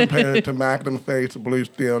 People compare it to Magnum Face, Blue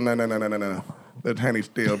Steel. No. That's Henny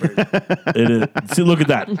Steel, baby. It is. See, look at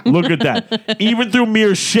that. Look at that. Even through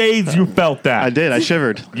mere shades, you felt that. I did. I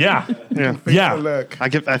shivered. Yeah. Yeah. Look.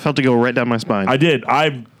 I felt it go right down my spine. I did.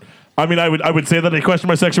 I would say that I question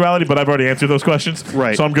my sexuality, but I've already answered those questions.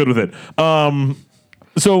 Right. So I'm good with it.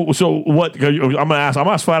 So what? I'm gonna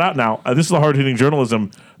ask flat out now. This is the hard hitting journalism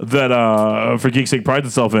that For Geek's Sake prides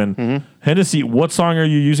itself in. Hennessy, what song are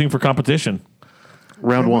you using for competition?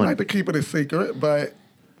 Round We one. like to keep it a secret, but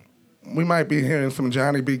we might be hearing some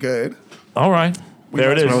Johnny B. Good. All right.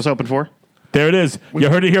 There it That's what I was is. hoping for. There it is. You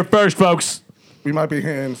heard it here first, folks. We might be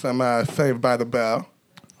hearing some Saved by the Bell.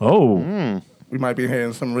 Oh. We might be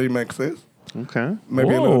hearing some remixes. Okay.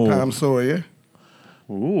 Maybe a little Whoa. Tom Sawyer.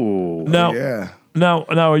 Ooh. Now, Yeah. now,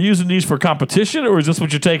 are you using these for competition, or is this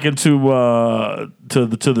what you're taking to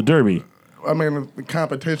the Derby? I mean, the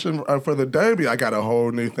competition for the Derby, I got a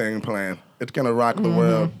whole new thing planned. It's gonna rock the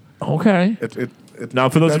world. Okay. It Now,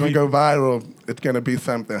 for those of doesn't you- go viral. It's gonna be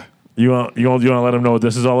something. You want to let them know what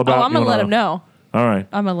this is all about? Oh, I'm You gonna wanna- let him know. All right.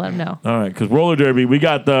 I'm gonna let him know. All right, because roller derby, we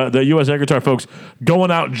got the U.S. Air Guitar folks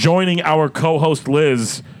going out, joining our co-host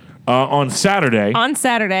Liz on Saturday. On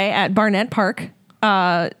Saturday at Barnett Park.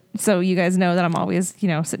 So you guys know that I'm always,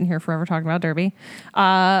 sitting here forever talking about Derby.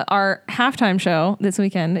 Our halftime show this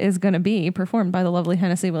weekend is going to be performed by the lovely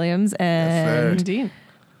Hennessy Williams, and Indeed.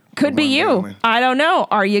 could be you. Family. I don't know.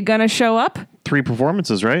 Are you going to show up? 3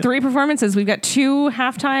 performances, right? 3 performances. We've got 2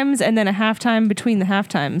 halftimes and then a halftime between the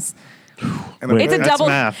halftimes. And Wait. It's a That's double.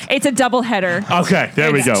 math. It's a double header. Okay,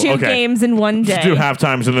 there we It's go. 2 Okay, games in one day. Just do half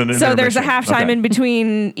times and then an So there's a intermission. halftime Okay. in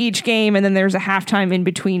between each game, and then there's a halftime in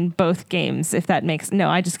between both games. If that makes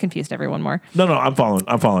I just confused everyone more. No, I'm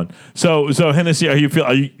following. So Hennessy, are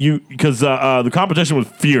you because the competition was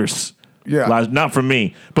fierce. Yeah. Not from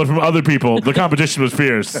me, but from other people. The competition was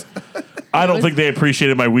fierce. I don't think they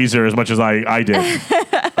appreciated my Weezer as much as I did.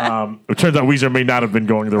 It turns out Weezer may not have been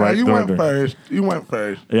going the right. you the went right- first. You went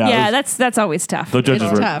first. Yeah, Yeah, it was- that's always tough. the judges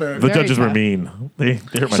It's were tough. the Very judges were tough. mean. They hurt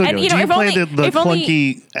my So, And, feelings. you know, do you if play only- the if only-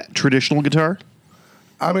 clunky traditional guitar?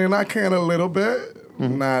 I mean, I can a little bit.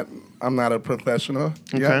 I'm not a professional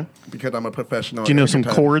yet Okay. because I'm a professional. Do you know some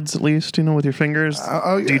guitar. chords at least? Do you know with your fingers?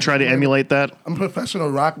 oh, yeah. Do you try to emulate that? I'm a professional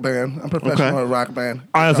rock band. I'm professional Okay. at rock band.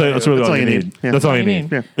 Honestly, that's really all you need. Yeah. That's all you That's all you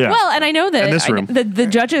need. need. Yeah. Well, and I know that In this room. the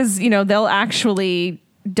judges, they'll actually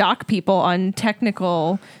dock people on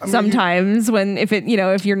technical sometimes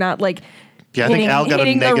if you're not like Yeah, I think Al got a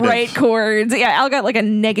hitting the negative. right chords. Yeah, Al got like a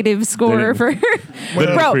negative score for.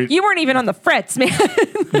 didn't Bro, pre- you weren't even on the frets, man.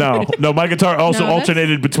 No, my guitar also No, that's-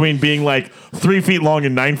 alternated between being like 3 feet long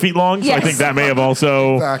and 9 feet long. So I Yes. think that may have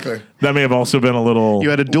also been a little You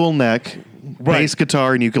had a dual neck, bass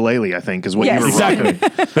guitar, and ukulele, I think, is what Yes. you were rocking.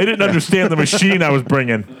 exactly. They didn't understand the machine I was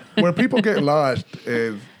bringing. Where people get lost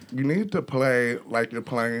is you need to play like you're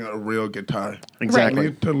playing a real guitar. Exactly. You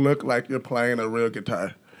need to look like you're playing a real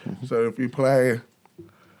guitar. So if you play,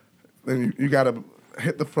 then you got to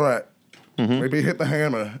hit the fret, maybe hit the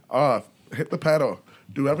hammer off, hit the pedal,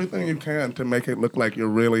 do everything you can to make it look like you're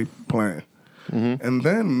really playing. And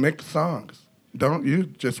then mix songs. Don't use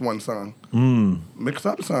just one song. Mix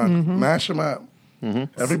up songs, mash them up,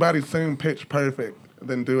 Everybody's seen Pitch Perfect,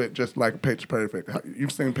 then do it just like Pitch Perfect.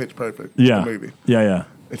 You've seen Pitch Perfect, Yeah. the movie. Yeah.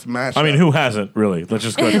 It's mashed I mean, up. who hasn't, really? Let's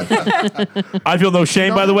just go ahead. I feel no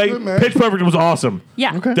shame, No, by the way. it's good, man. Pitch Perfect was awesome.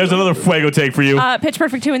 Yeah. There's another Fuego take for you. Pitch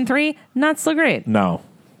Perfect 2 and 3, not so great. No.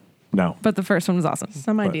 But the first one was awesome.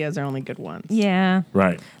 Some ideas are only good ones. Yeah.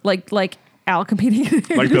 Right. Like Al competing.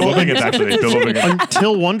 Like Bill Wiggins, actually. Bill Wiggins.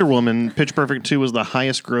 Until Wonder Woman, Pitch Perfect 2 was the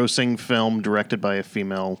highest grossing film directed by a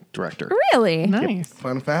female director. Really? Nice.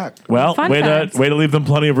 Fun fact. Well, Fun way fact. to leave them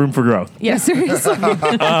plenty of room for growth. Yeah, seriously.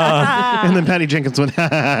 And then Patty Jenkins went,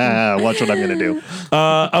 watch what I'm going to do.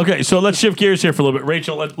 Okay, so let's shift gears here for a little bit.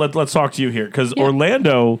 Rachel, let's talk to you here because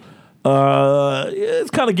Orlando is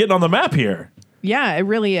kind of getting on the map here. Yeah, it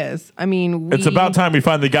really is. I mean, It's about time we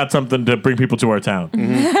finally got something to bring people to our town.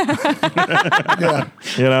 Yeah.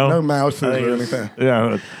 You know? No mouses or anything.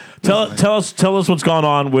 Yeah. Tell us what's gone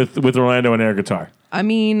on with Orlando and air guitar. I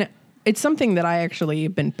mean, it's something that I actually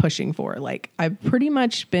have been pushing for. Like, I've pretty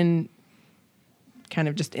much been kind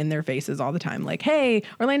of just in their faces all the time. Like, hey,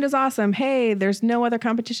 Orlando's awesome. Hey, there's no other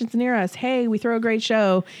competitions near us. Hey, we throw a great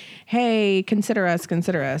show. Hey, consider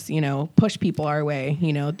us, you know, push people our way.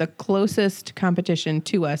 You know, the closest competition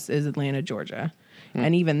to us is Atlanta, Georgia.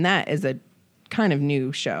 And even that is a kind of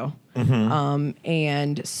new show.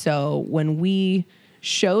 And so when we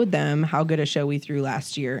showed them how good a show we threw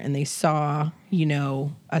last year and they saw, you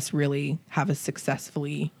know, us really have a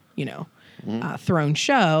successfully, you know, thrown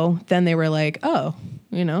show, then they were like, oh,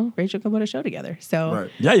 you know, Rachel can put a show together. So,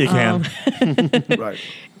 Right. Yeah, you can. Right.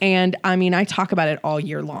 and I mean, I talk about it all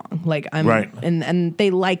year long. Like I'm, Right. and they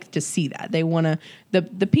like to see that. They want to,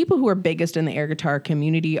 the people who are biggest in the air guitar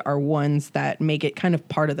community are ones that make it kind of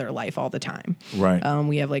part of their life all the time. Right.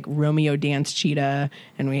 We have like Romeo Dance Cheetah,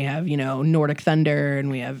 and we have, you know, Nordic Thunder, and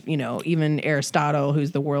we have, you know, even Aristotle,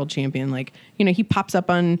 who's the world champion. Like, you know, he pops up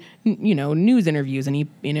on, you know, news interviews, and he,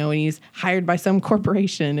 you know, and he's hired by some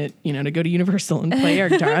corporation at, you know, to go to Universal and play air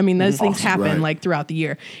guitar. I mean, those things happen Right. like throughout the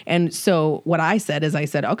year. And so what I said is, I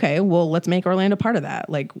said, okay, well, let's make Orlando part of that.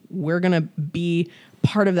 Like, we're gonna be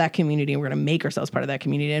part of that community, and we're going to make ourselves part of that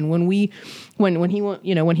community. And when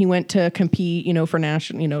he went to compete, you know, for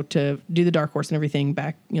national, you know, to do the Dark Horse and everything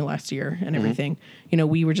back, you know, last year and everything, you know,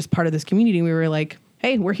 we were just part of this community. We were like,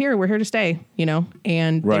 hey, we're here to stay, you know,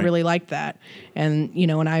 and Right. they really liked that. And, you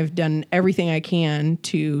know, and I've done everything I can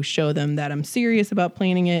to show them that I'm serious about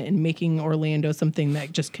planning it and making Orlando something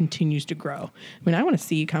that just continues to grow. I mean, I want to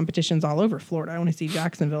see competitions all over Florida. I want to see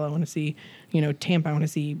Jacksonville. I want to see, you know, Tampa. I want to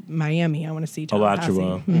see Miami. I want to see Tallahassee.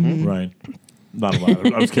 Alachua. Right. Not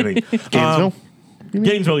Alachua. I was kidding. Gainesville?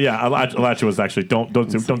 Gainesville, yeah. Alachua was actually don't go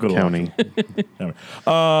to County.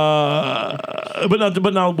 Alachua.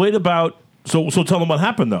 But now wait about so tell them what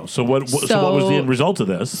happened though. So what was the end result of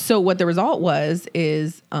this? So what the result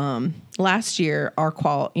is last year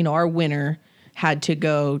our winner had to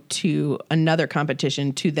go to another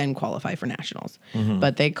competition to then qualify for nationals.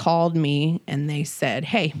 But they called me and they said,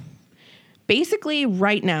 hey, basically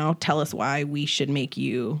right now, tell us why we should make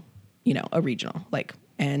you, you know, a regional. Like,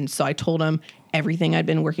 and so I told them everything I'd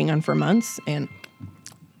been working on for months, and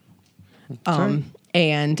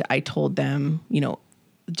I told them, you know,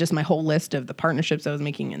 just my whole list of the partnerships I was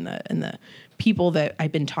making and the people that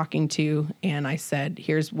I've been talking to. And I said,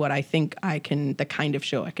 here's what I think the kind of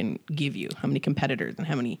show I can give you, how many competitors and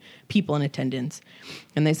how many people in attendance.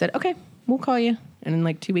 And they said, okay, we'll call you. And then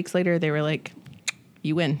like 2 weeks later, they were like,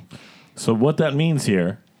 you win. So what that means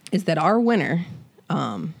here Is that our winner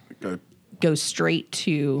Good. goes straight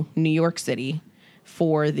to New York City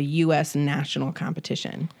for the U.S. national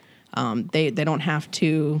competition. They don't have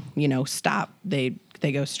to, you know, stop. They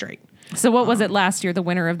go straight. So what was it last year? The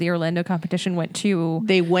winner of the Orlando competition went to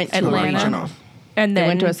They went to Atlanta. Regional. and They then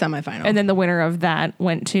went to a semifinal. and then the winner of that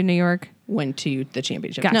went to New York. went to the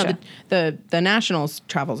championship. Gotcha. No, the nationals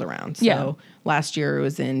travels around. So Yeah. last year it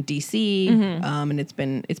was in DC, and it's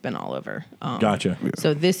been all over. Gotcha.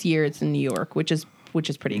 So this year it's in New York, which is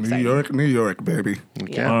pretty exciting. New York, baby.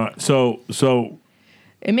 Yeah. So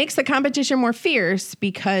It makes the competition more fierce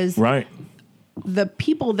because right. the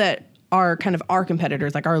people that are kind of our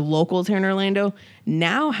competitors, like our locals here in Orlando,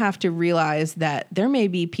 now have to realize that there may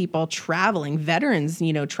be people traveling, veterans,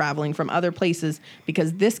 you know, traveling from other places,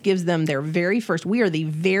 because this gives them their we are the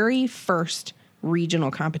very first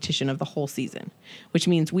regional competition of the whole season, which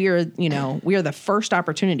means we are the first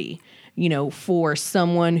opportunity, you know, for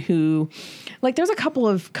someone who, like, there's a couple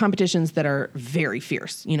of competitions that are very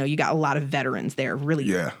fierce. You know, you got a lot of veterans there,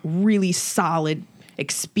 really solid,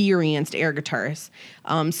 experienced air guitarists.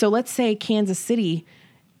 So let's say Kansas City,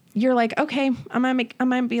 you're like, okay, I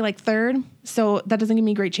might be like third, so that doesn't give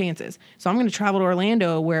me great chances. So I'm going to travel to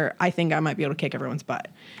Orlando where I think I might be able to kick everyone's butt.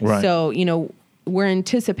 Right. So, we're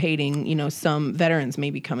anticipating, some veterans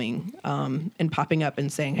maybe coming and popping up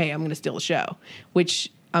and saying, hey, I'm going to steal the show,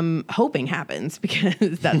 which I'm hoping happens because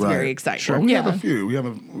that's very exciting. Sure, we have a few.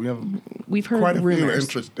 We've heard quite a few rumors.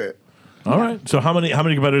 interested. All right. So how many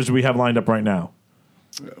competitors do we have lined up right now?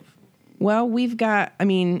 Well, we've got,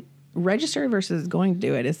 register versus going to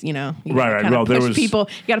do it is, Right. Well, there was you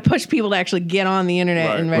got to push people to actually get on the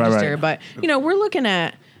internet and register. Right. But, we're looking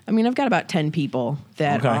at, I've got about 10 people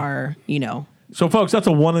that are, So, folks, that's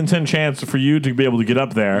a 1 in 10 chance for you to be able to get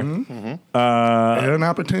up there. An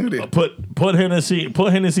opportunity. Put Hennessy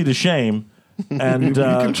to shame. And you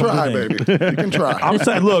can try, baby. You can try. I'm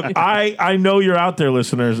saying, look, I know you're out there,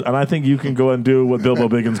 listeners, and I think you can go and do what Bilbo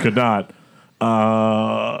Biggins could not.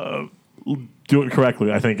 Do it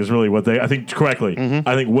correctly. I think is really what I think correctly.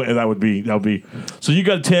 I think that would be. So you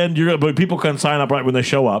got 10. But people can sign up right when they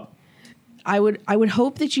show up. I would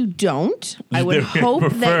hope that you don't. I would hope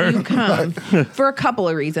that you come for a couple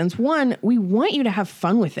of reasons. One, we want you to have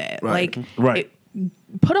fun with it. Right.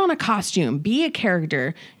 Put on a costume, be a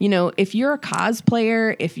character. If you're a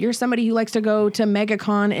cosplayer, if you're somebody who likes to go to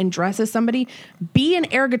MegaCon and dress as somebody, be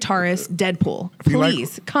an air guitarist Deadpool.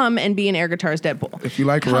 Please come and be an air guitarist Deadpool. If you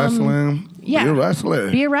like wrestling, be a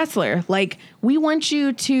wrestler. Be a wrestler. We want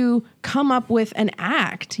you to come up with an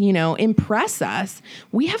act, impress us.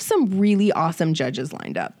 We have some really awesome judges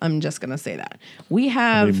lined up. I'm just going to say that. We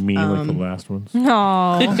have... They mean like the last ones.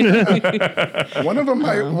 No. One of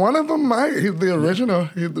them might. He's the original.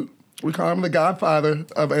 We call him the godfather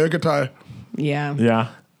of air guitar. Yeah. Yeah.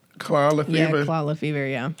 Claw Lefevre. Yeah, Claw Lefevre,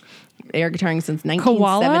 yeah. Air guitaring since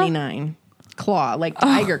 1979. Claw, like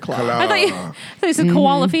tiger claw. I thought you said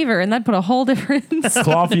koala fever, and that put a whole difference.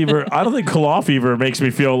 Claw fever. I don't think claw fever makes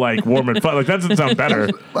me feel like warm and fuzzy. Like that doesn't sound better.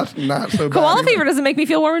 That's not so bad. Koala fever doesn't make me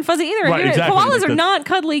feel warm and fuzzy either. Right, exactly. Koalas are not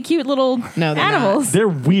cuddly, cute little No, they're animals. They're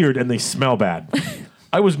weird and they smell bad.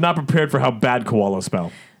 I was not prepared for how bad koalas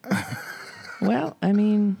smell. Well, Sorry,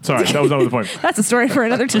 that was not the point. That's a story for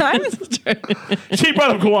another time. She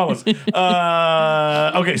brought up koalas.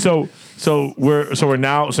 Okay, so we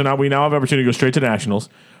now have opportunity to go straight to nationals.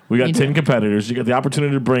 We got 10 competitors. You got the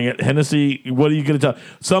opportunity to bring it. Hennessy, what are you going to tell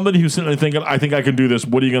somebody who's sitting there thinking, I think I can do this?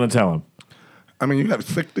 What are you going to tell him? You have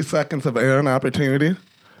 60 seconds of air and opportunity.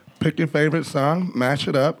 Pick your favorite song, mash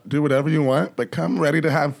it up, do whatever you want, but come ready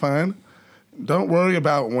to have fun. Don't worry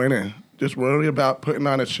about winning. Just worry about putting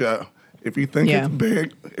on a show. If you think it's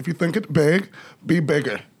big, be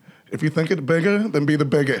bigger. If you think it's bigger, then be the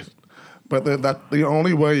biggest. But that's the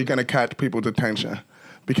only way you're going to catch people's attention.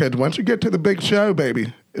 Because once you get to the big show,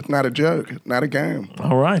 baby, it's not a joke. It's not a game.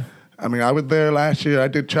 All right. I was there last year. I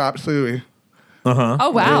did Chop Suey.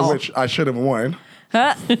 Oh, wow. Which I should have won.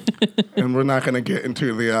 Huh? And we're not going to get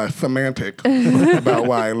into the semantics about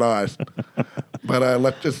why I lost. But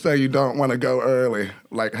let's just say you don't want to go early,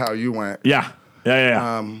 like how you went. Yeah.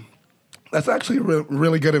 That's actually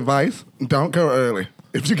really good advice. Don't go early.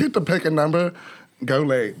 If you get to pick a number, go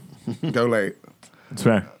late. Go late. It's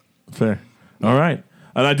fair. All right.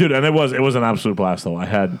 And it was an absolute blast though. I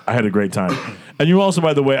had a great time. And you also,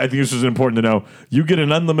 by the way, I think this is important to know, you get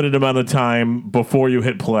an unlimited amount of time before you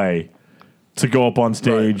hit play to go up on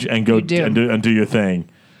stage and go and do your thing.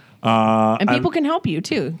 And people can help you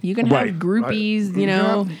too. You can have groupies,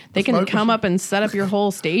 they can come up and set up your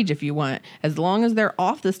whole stage if you want, as long as they're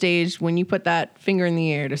off the stage when you put that finger in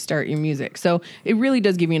the air to start your music. So it really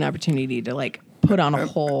does give you an opportunity to put on a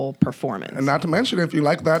whole performance. And not to mention, if you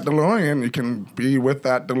like that DeLorean, you can be with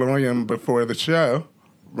that DeLorean before the show.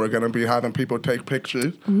 We're going to be having people take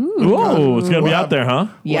pictures. Ooh, it's going to be out there, huh?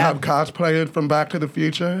 We'll have cosplayers from Back to the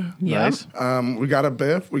Future. Nice. We got a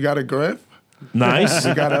Biff. We got a Griff. Nice.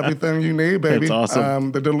 You got everything you need, baby. That's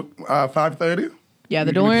awesome. 5:30. Yeah,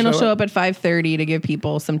 the DeLorean will show up at 5:30 to give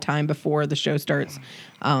people some time before the show starts. It's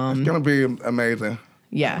gonna be amazing.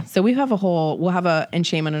 Yeah, so we'll have a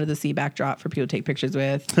Enchantment Under the Sea backdrop for people to take pictures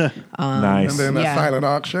with. Nice. And then a silent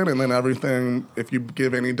auction, and then everything. If you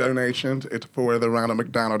give any donations, it's for the Ronald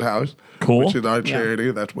McDonald House, cool, which is our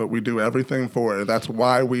charity. That's what we do everything for. That's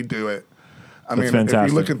why we do it. Fantastic. If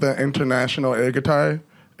you look at the International Air Guitar,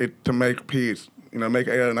 it's to make peace. Make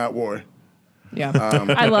air, not war. Yeah,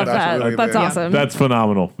 I love that. Really That's awesome. That's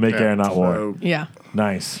phenomenal. Make air, not war. So, yeah.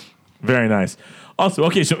 Nice. Very nice. Awesome.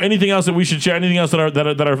 Okay, so anything else that we should share? Anything else that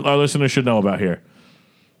our listeners should know about here?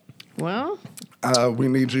 Well, we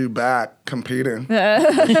need you back competing.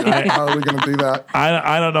 How are we going to do that?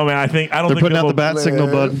 I don't know, man. I don't They're think putting out the bat signal,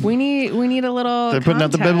 bud. we need a little. They're putting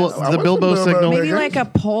out the contest. Bilbo signal. Maybe like a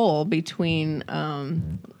poll between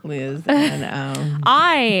Liz. And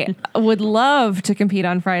I would love to compete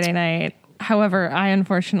on Friday night. However, I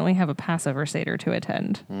unfortunately have a Passover Seder to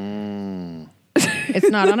attend. it's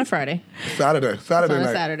not on a Friday. Saturday It's on a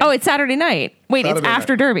night. Saturday. Oh, it's Saturday night. Wait, Saturday it's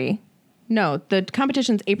after night. Derby. No, the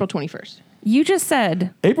competition's April 21st. You just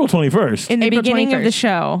said April 21st. in the April beginning of the 21st.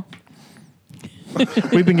 show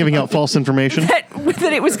We've been giving out false information. that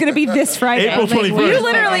it was going to be this Friday. April 21st. You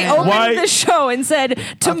literally opened Why- the show and said,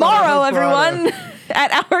 tomorrow, was everyone,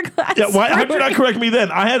 at Hourglass. Yeah, why? How did you not correct me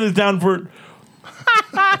then? I had it down for.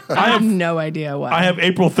 I have no idea why. I have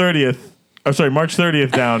April 30th. Or sorry, March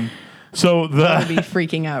 30th down. So I'll be the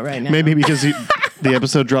freaking out right now. Maybe because the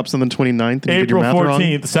episode drops on the 29th. And you did your April math wrong.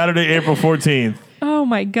 14th, Saturday, April 14th Oh,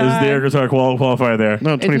 my is God. the air guitar qualifier there.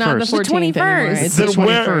 No, It's not the 21st. 14th anymore. 21st. It's the Then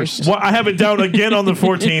where- 21st. Well, I have it down again on the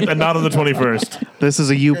 14th and not on the 21st. This is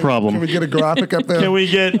a you Can problem. we get a graphic up there? Can we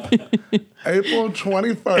get April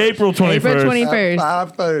 21st. April 21st? April 21st.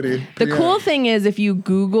 At 5:30. The cool thing is if you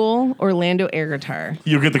Google Orlando Air Guitar,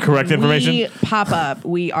 You get the correct information? we pop up.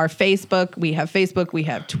 We are Facebook. We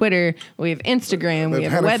have Twitter. We have Instagram. We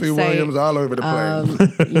There's have a Hennessy website. Williams all over the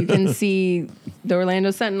place. You can see the Orlando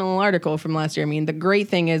Sentinel article from last year. I mean, the great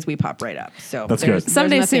thing is we pop right up. So That's there's, good.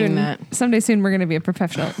 Someday there's nothing soon, that- someday soon, we're going to be a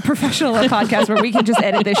professional podcast where we can just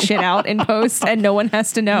edit this shit out in post and no one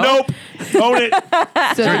has to know. Nope. Own it.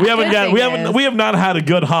 So the We haven't good got. thing We haven't. is- We have not had a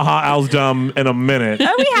good haha Al's dumb in a minute,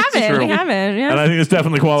 Oh, we haven't. true. We haven't. Yeah. and I think this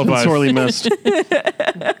definitely qualifies. Sorely missed.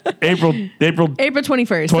 April. April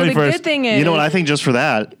 21st. So the 21st. good thing is, You know what? I think just for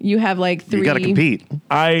that, you have like three. you got to compete.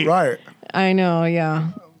 I Right. I know. Yeah.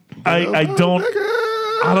 I don't.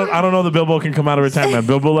 I don't know that Bilbo can come out of retirement.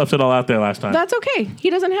 Bilbo left it all out there last time. That's okay. He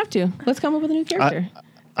doesn't have to. Let's come up with a new character.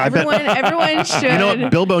 I bet. Everyone should. You know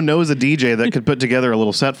what? Bilbo knows a DJ that could put together a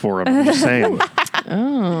little set for him. I'm just saying.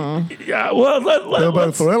 Yeah. Well, Bilbo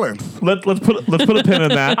let's Thrilling. let's put a pin in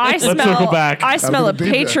that. I Let's smell. circle back. I smell a As a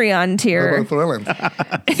DJ. Patreon Bilbo tier. Thrilling.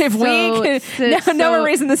 If So- we can, so- no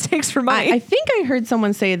reason this takes for money. I think I heard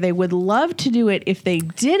someone say they would love to do it if they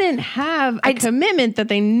didn't have a commitment that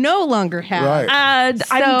they no longer have. Right. I'm So-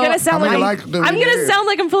 gonna sound How like many I'm, likes do we I'm gonna need? sound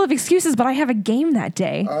like I'm full of excuses, but I have a game that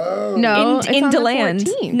day No, in it's on the Deland.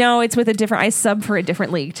 14th. No, it's with a different. I sub for a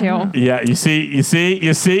different league too. Yeah, you see.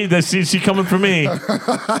 She coming for me.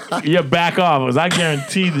 Yeah, back off, because I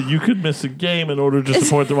guarantee that you could miss a game in order to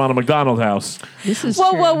support the Ronald McDonald House. This is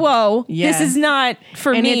Whoa, true. whoa, whoa! Yeah. This is not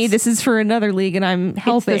for And me. it's- This is for another league, and I'm It's the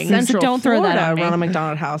helping. So Central don't throw Florida that on me. Ronald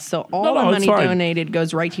McDonald House. So all No, the it's money fine. donated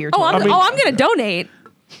goes right here. Oh, towards I'm, it. gonna donate.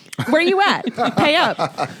 Where you at? Pay up.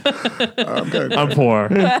 I'm poor.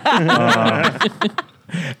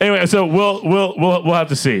 Anyway, so we'll have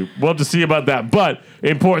to see. We'll have to see about that. But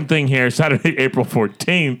important thing here, Saturday, April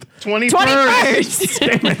 14th. 21st.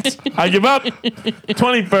 Damn it. I give up.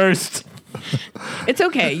 21st. It's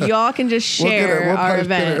okay. Y'all can just We'll get it. share We'll our post it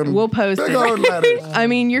event. in We'll post big old it. letters. I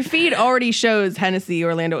mean, your feed already shows Hennessy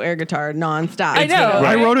Orlando Air Guitar nonstop. I know.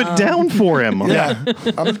 I wrote it down for him. Yeah.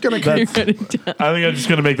 I'm just going to I think I'm just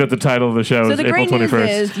going to make that the title of the show. So is the April great 21st.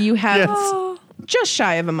 news is you have Yes. just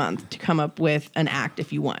shy of a month to come up with an act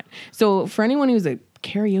if you want. So for anyone who's a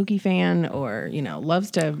karaoke fan or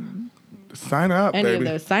loves to sign up, any baby.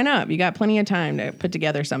 of those, sign up. You got plenty of time to put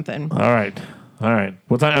together something. All right.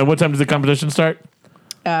 What time does the competition start?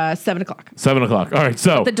 7 o'clock. 7 o'clock. All right.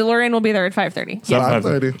 So The DeLorean will be there at 5:30,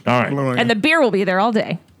 5:30. All right. and the beer will be there all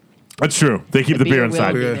day. That's true. They keep the beer will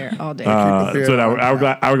inside. be Yeah. there all day. That's what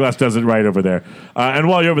Hourglass does it right over there. And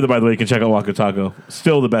while you're over there, by the way, you can check out Waka Taco.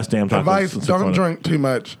 Still the best damn tacos. Advice, in don't Florida. drink too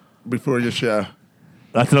much before your show.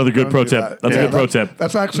 That's another good Don't pro do tip. that. That's Yeah, a good pro tip.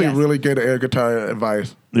 That's actually Yes. really good air guitar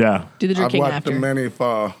advice. Yeah. Do the I've drinking watched after. many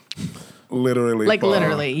fall. Literally. Like fall.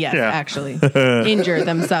 literally, yes, Yeah. actually. Injure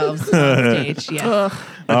themselves on stage. Yes.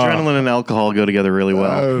 Adrenaline and alcohol go together really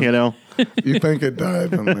well. You know. You think it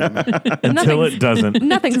does. And then, Until it doesn't.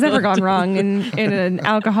 Nothing's ever gone wrong in an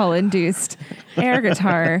alcohol-induced air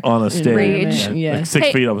guitar. On a stage. Rage. Yeah. Like 6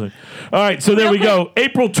 Hey. feet up. All right. So there we go.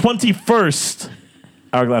 April 21st.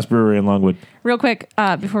 Hourglass Brewery in Longwood. Real quick,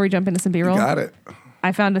 before we jump into some B-roll, got it.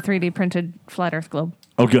 I found a 3D printed flat Earth globe.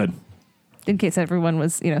 Oh, good. In case everyone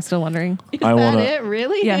was, still wondering. I want to It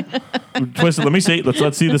really? Yeah, twist it. Let me see.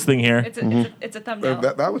 Let's see this thing here. it's a thumbnail.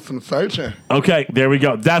 That was some searching. Okay. There we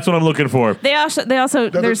go. That's what I'm looking for. They also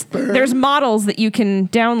Does it there's models that you can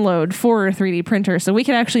download for a 3D printer, so we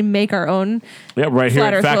can actually make our own Yeah. Right here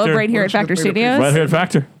flat at Earth Factor. globe right here at Let's Factor just make a piece. Studios. Right here at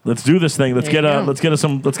Factor. Let's do this thing. Let's There get you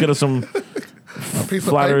go. some A piece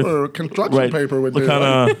Flat of Earth. paper, construction paper would Look do.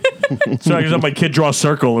 kind of. So I just have my kid draw a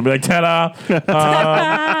circle and be like, ta-da.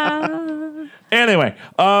 Anyway,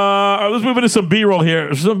 let's move into some B-roll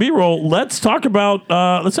here. Some B-roll. Let's talk about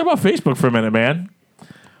Facebook for a minute, man.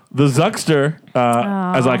 The Zuckster,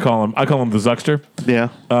 as I call him the Zuckster. Yeah.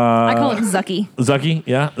 I call him Zucky. Zucky,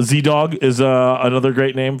 yeah. Z-Dog is another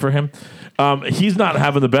great name for him. He's not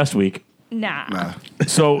having the best week. Nah.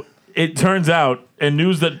 So it turns out, and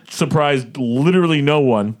news that surprised literally no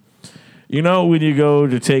one, you know when you go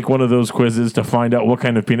to take one of those quizzes to find out what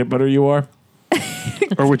kind of peanut butter you are?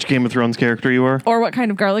 Or which Game of Thrones character you are? Or what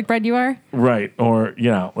kind of garlic bread you are? Right. Or,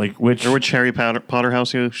 like which... Or which Harry Potter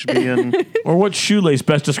house you should be in? Or what shoelace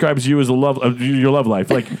best describes you as your love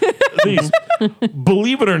life. Like, these,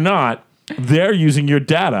 believe it or not, they're using your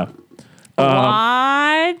data.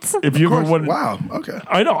 What? If you ever Of course. wanted... Wow. Okay.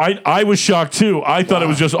 I know. I was shocked, too. I thought it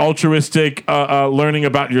was just altruistic learning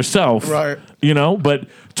about yourself. Right. But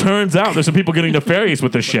turns out there's some people getting nefarious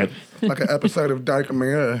with this shit. Like an episode of Dyke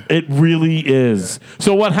Mirror. It really is.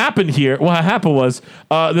 So what happened was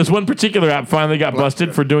this one particular app finally got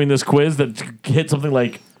busted for doing this quiz that hit something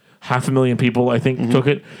like 500,000 people, I think, took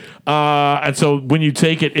it. And so when you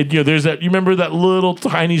take it, there's that. You remember that little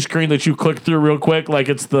tiny screen that you click through real quick, like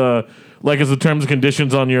it's the terms and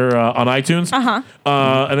conditions on your on iTunes.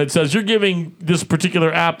 And it says you're giving this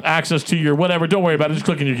particular app access to your whatever. Don't worry about it. Just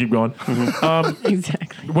click and you keep going.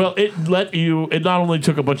 Exactly. Well, it not only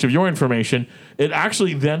took a bunch of your information, it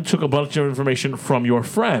actually then took a bunch of information from your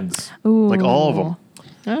friends. Like all of them.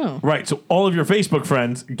 Oh. Right. So all of your Facebook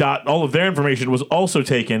friends got all of their information was also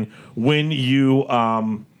taken when you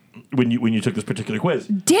when you took this particular quiz.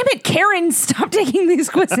 Damn it, Karen, stop taking these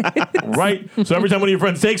quizzes. Right. So every time one of your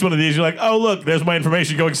friends takes one of these, you're like, oh, look, there's my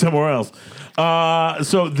information going somewhere else.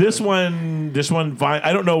 So this one,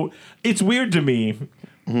 I don't know. It's weird to me.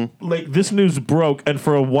 Like, this news broke, and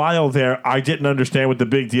for a while there, I didn't understand what the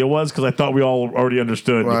big deal was because I thought we all already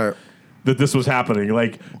understood that this was happening.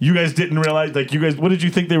 Like, you guys didn't realize, like, what did you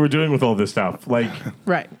think they were doing with all this stuff? Like,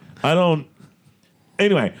 Right.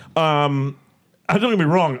 Anyway, don't get me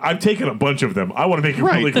wrong. I've taken a bunch of them. I want to make it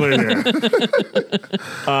really clear here.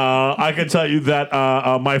 I can tell you that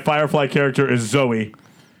my Firefly character is Zoe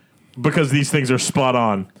because these things are spot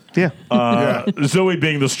on. Yeah. Zoe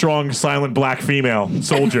being the strong, silent black female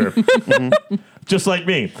soldier, just like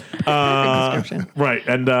me. Description. Right,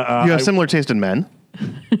 and You have similar taste in men.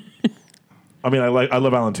 I mean, I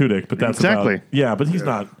love Alan Tudyk, but that's Exactly. but he's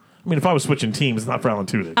not. I mean, if I was switching teams, it's not for Alan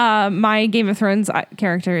Tudyk. My Game of Thrones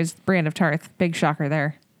character is Brienne of Tarth. Big shocker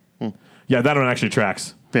there. Yeah, that one actually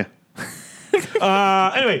tracks. Yeah.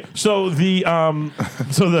 Anyway, so the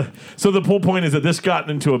whole point is that this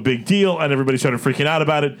got into a big deal, and everybody started freaking out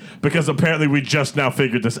about it because apparently we just now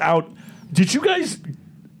figured this out. Did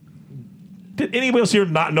anybody else here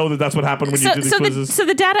not know that that's what happened when you do these quizzes? So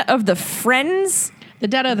the data of the friends, The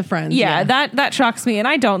data of the friends. yeah, that shocks me, and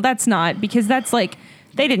I don't. That's not because that's like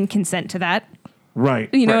they didn't consent to that.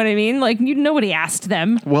 Right. You know what I mean? Like nobody asked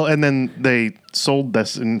them. Well, and then they sold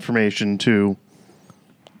this information to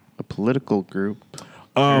a political group.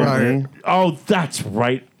 Right. Oh, that's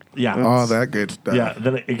right. Yeah. All that good stuff. Yeah.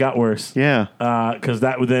 Then it got worse. Yeah. Because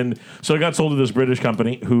that would then, so it got sold to this British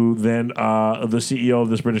company who then, the CEO of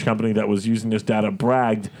this British company that was using this data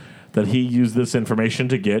bragged that he used this information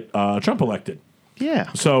to get Trump elected.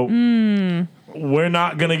 Yeah. So we're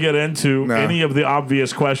not going to get into any of the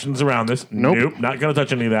obvious questions around this. Nope. Not going to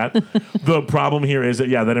touch any of that. The problem here is that,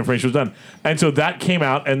 that information was done. And so that came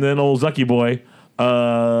out, and then old Zucky boy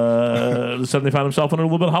suddenly found himself in a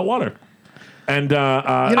little bit of hot water. And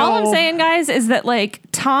all I'm saying, guys, is that like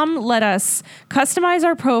Tom let us customize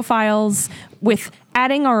our profiles with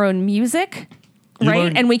adding our own music,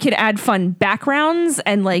 right? And we could add fun backgrounds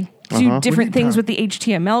and like do different things with the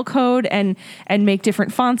HTML code and make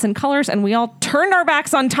different fonts and colors. And we all turned our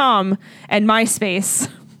backs on Tom and MySpace.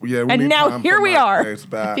 Yeah, we And need now time here for we are. MySpace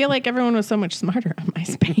back. I feel like everyone was so much smarter on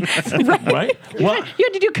MySpace. right? Well, You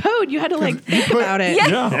had to do code. You had to like think about it.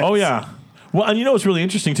 yeah. Oh, yeah. Well, and you know what's really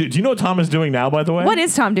interesting, too? Do you know what Tom is doing now, by the way? What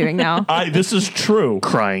is Tom doing now? This is true.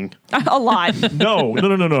 Crying. A lot.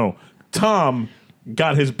 No. Tom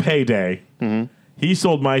got his payday. He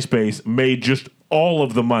sold MySpace, made just all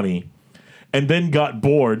of the money, and then got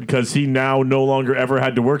bored because he now no longer ever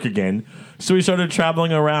had to work again. So he started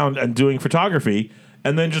traveling around and doing photography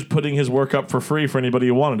and then just putting his work up for free for anybody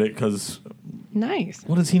who wanted it because Nice.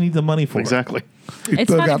 what does he need the money for? Exactly. He It's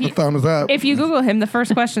still fun got if the thumbs up. If you Google him, the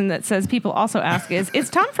first question that says people also ask is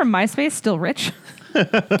Tom from MySpace still rich?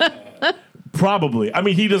 Probably. I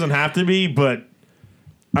mean, he doesn't have to be, but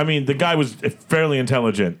I mean, the guy was fairly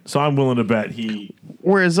intelligent, so I'm willing to bet he...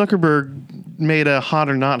 Whereas Zuckerberg made a hot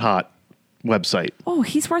or not hot website. Oh,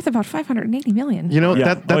 he's worth about $580 million. You know,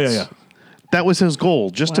 Yeah. that was his goal,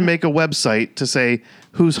 just to make a website to say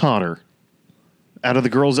who's hotter. out of the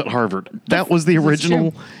girls at Harvard. That was the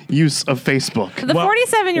original use of Facebook. The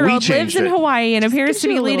 47-year-old lives changed in it. Hawaii and appears gives to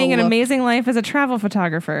you be a leading an little look. amazing life as a travel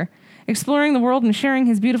photographer, exploring the world and sharing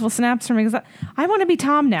his beautiful snaps from I want to be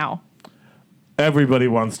Tom now. Everybody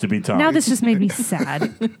wants to be Tom. Now this just made me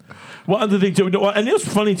sad. Well, the thing too, and it was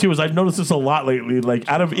funny too, is I've noticed this a lot lately. Like,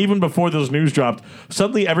 out of even before this news dropped,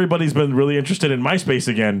 suddenly everybody's been really interested in MySpace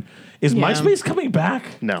again. Is Yeah. MySpace coming back?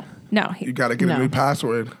 No. No. You got to get No. a new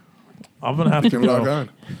password. I'm gonna have to Can log go. on.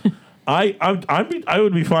 I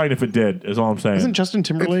would be fine if it did. Is all I'm saying. Isn't Justin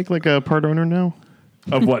Timberlake like a part owner now?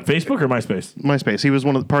 Of what? Facebook or MySpace? MySpace. He was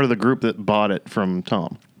part of the group that bought it from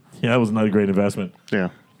Tom. Yeah, that was not a great investment. Yeah.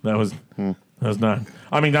 That was not.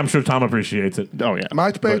 I mean, I'm sure Tom appreciates it. Oh yeah.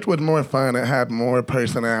 MySpace was more fun. It had more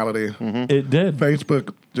personality. It did.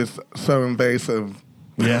 Facebook just so invasive.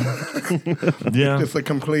 Yeah. Yeah. Just a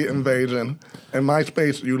complete invasion. In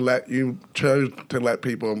MySpace, you chose to let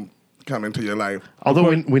people come into your life. Although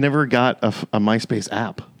we never got a MySpace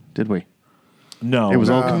app, did we? No. It was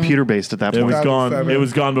all computer based at that It point. was gone. 2007. It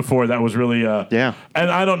was gone before. That was really Yeah.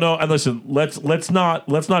 And I don't know. And listen, let's not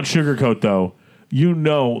sugarcoat though. You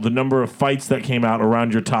know the number of fights that came out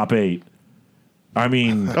around your top 8. I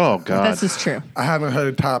mean, Oh God. This is true. I haven't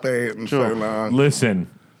heard top 8 in so Sure. long. listen.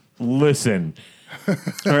 All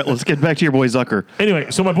right, let's get back to your boy Zucker.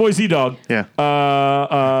 Anyway, so my boy Z-Dog, Yeah.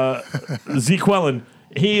 Z Quellen,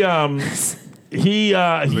 he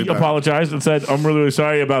apologized and said, "I'm really, really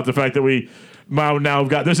sorry about the fact that we now have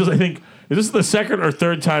got this. I think this is the second or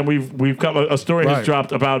third time we've got a story has Right.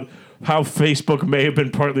 dropped about how Facebook may have been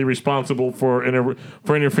partly responsible for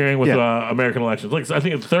interfering with Yeah. American elections. Like, I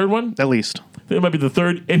think it's the third one. At least. I think it might be the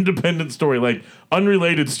third independent story, like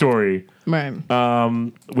unrelated story. Right.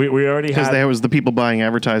 We already Because had. there was the people buying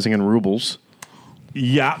advertising in rubles.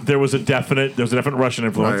 Yeah, there was a definite Russian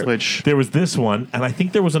influence. Right. Which- there was this one, and I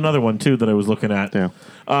think there was another one too that I was looking at. Yeah.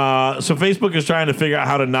 So Facebook is trying to figure out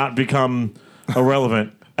how to not become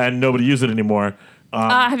irrelevant and nobody use it anymore.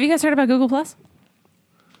 Have you guys heard about Google Plus?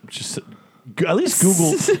 Just at least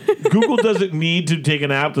Google doesn't need to take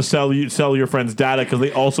an app to sell your friends' data because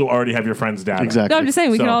they also already have your friends' data. Exactly. No, I'm just saying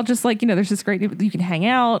we So- can all just there's this great. You can hang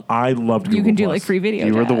out. I loved Google You can do Plus. like free video.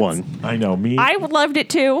 You were the chats. one. I know me. I loved it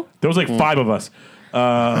too. There was like 5 of us.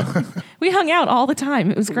 We hung out all the time.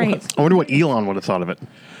 It was great. I wonder what Elon would have thought of it.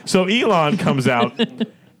 So Elon comes out,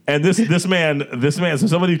 and this man. So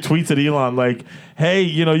somebody tweets at Elon like, "Hey,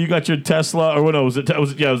 you got your Tesla or what? No, it was the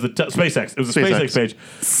SpaceX. It was a SpaceX SpaceX. page.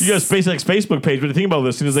 You got a SpaceX Facebook page. What do you think about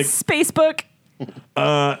this?" And he's like, Facebook.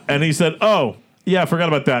 and he said, "Oh, yeah, I forgot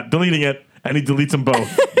about that. Deleting it." And he deletes them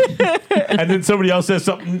both. And then somebody else says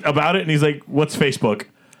something about it, and he's like, "What's Facebook?"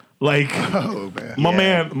 Like, Oh,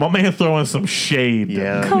 man. my man throwing some shade.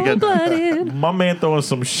 Yeah. Cold blooded. My man throwing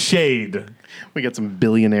some shade. We got some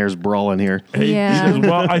billionaires brawling here. He Yeah. says,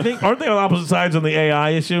 well, I think, aren't they on opposite sides on the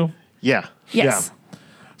AI issue? Yeah. Yes.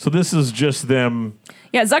 So this is just them.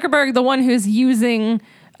 Yeah, Zuckerberg, the one who's using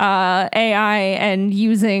AI and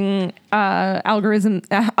using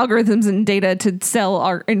algorithms and data to sell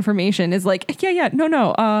our information, is like,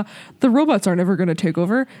 no, the robots aren't ever going to take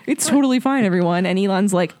over. It's totally fine, everyone. And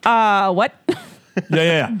Elon's like, what?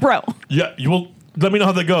 Yeah. Bro, Yeah, you will. Let me know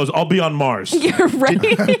how that goes. I'll be on Mars. you're right.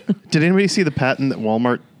 Did anybody see the patent that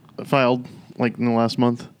Walmart filed like in the last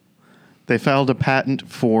month? They filed a patent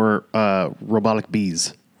for robotic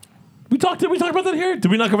bees. Did we talk about that here?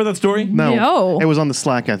 Did we not cover that story? No. It was on the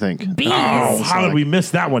Slack, I think. Bees. Oh, how did we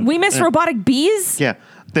miss that one? We missed robotic bees? Yeah.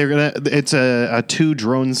 It's a 2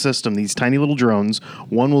 drone system, these tiny little drones.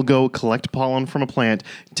 One will go collect pollen from a plant,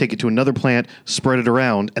 take it to another plant, spread it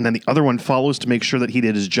around, and then the other one follows to make sure that he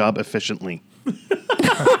did his job efficiently.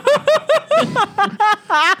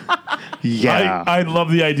 Yeah. I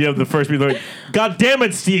love the idea of the first people like, God damn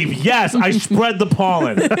it, Steve. Yes, I spread the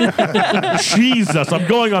pollen. Jesus, I'm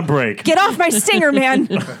going on break. Get off my stinger, man.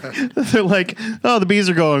 They're like, oh, the bees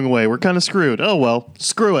are going away. We're kind of screwed. Oh, well,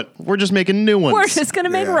 screw it. We're just making new ones. We're just going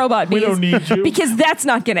to make Yeah. robot bees. We don't need you. Because that's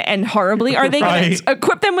not going to end horribly. Are they going Right. to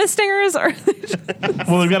equip them with stingers? Or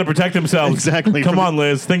Well, they've got to protect themselves. Exactly. Come on,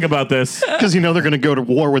 Liz. Think about this. Because they're going to go to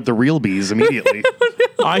war with the real bees immediately.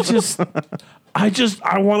 I want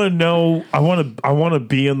to know. I want to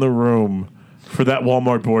be in the room for that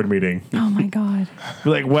Walmart board meeting. oh my God. Be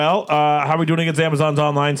like, well, how are we doing against Amazon's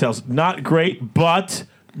online sales? Not great, but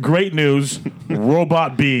great news: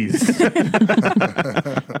 robot bees.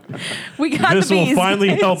 We got This the will bees. finally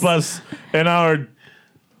help us in our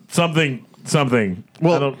something.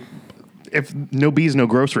 Well, I don't- if no bees, no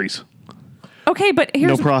groceries. Okay, but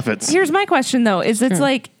here's No profits. Here's my question though: is it's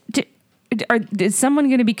like, is someone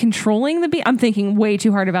going to be controlling the bee? I'm thinking way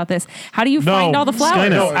too hard about this. How do you find all the flowers? Skynet.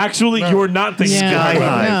 No, actually, you're not thinking Sky Sky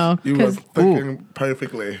Hive. No, You were 'cause thinking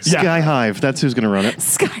perfectly. Yeah. Sky Hive. That's who's going to run it.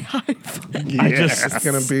 Sky Hive. I just It's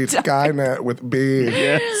gonna be Skynet with B.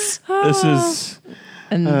 Yes. this is.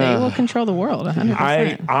 and they will control the world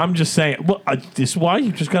 100%. I'm just saying. Well, this is why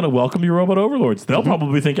you just got to welcome your robot overlords. They'll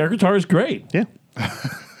probably think Eric Guitar is great. Yeah.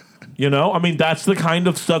 You know, I mean, that's the kind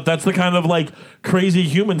of stuff. That's the kind of like crazy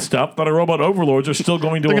human stuff that our robot overlords are still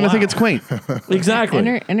going to. They're going to allow. think it's quaint. Exactly.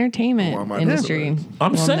 Entertainment Well, my industry.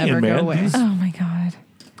 I'm will saying, never man, go away. these- Oh my god.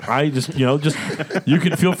 I just, you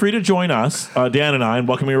can feel free to join us, Dan and I, in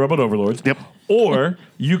welcoming your robot overlords. Yep. Or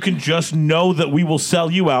you can just know that we will sell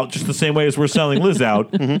you out just the same way as we're selling Liz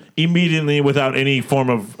out immediately without any form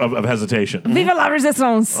of hesitation. Viva la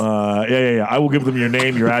resistance. Yeah. I will give them your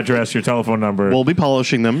name, your address, your telephone number, We'll be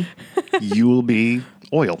polishing them. You will be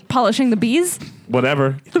oil. Polishing the bees.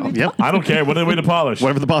 whatever. Yep. I don't care. What are the way to polish?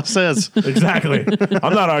 Whatever the boss says. Exactly.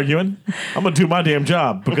 I'm not arguing. I'm going to do my damn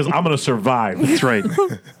job because I'm going to survive. That's right.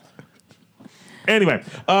 Anyway,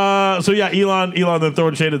 so yeah, Elon then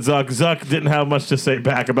thrown shade at Zuck. Zuck didn't have much to say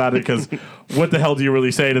back about it because what the hell do you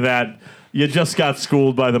really say to that? You just got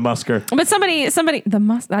schooled by the Musker. But somebody,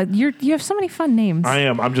 you have so many fun names.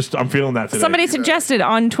 I'm feeling that today. Somebody suggested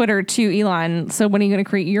on Twitter to Elon, so when are you going to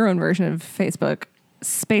create your own version of Facebook?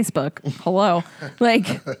 Spacebook. Hello. Like,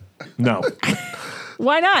 No.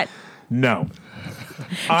 why not? No.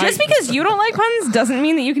 Just because you don't like puns doesn't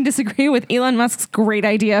mean that you can disagree with Elon Musk's great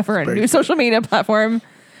idea for a new social media platform.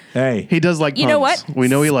 Hey. He does like puns. You know what? We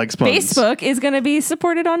know he likes puns. Facebook is going to be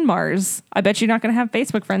supported on Mars. I bet you're not going to have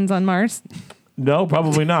Facebook friends on Mars. No,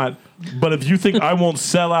 probably not. But if you think I won't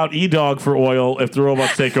sell out E-Dog for oil if the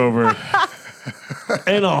robots take over,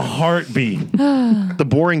 in a heartbeat. The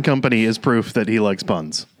Boring Company is proof that he likes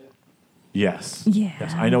puns. Yes. Yeah.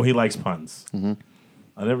 Yes, I know he likes puns.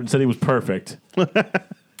 I never said he was perfect.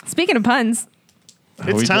 Speaking of puns,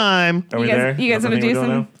 It's time. Are we you there? guys want to Nothing do we go some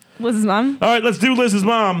now? Liz's mom? All right, let's do Liz's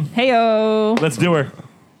mom. Heyo. Let's do her.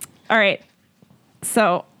 All right.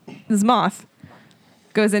 So this moth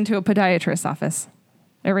goes into a podiatrist's office.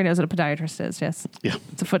 Everybody knows what a podiatrist is, yes? Yeah.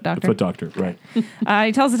 It's a foot doctor. Foot doctor, right.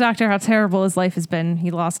 He tells the doctor how terrible his life has been.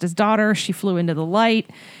 He lost his daughter. She flew into the light.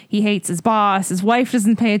 He hates his boss. His wife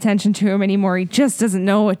doesn't pay attention to him anymore. He just doesn't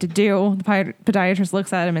know what to do. The podiatrist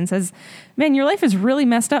looks at him and says, "Man, your life is really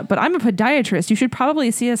messed up, but I'm a podiatrist. You should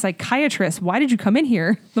probably see a psychiatrist. Why did you come in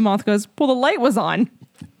here?" The moth goes, "Well, the light was on."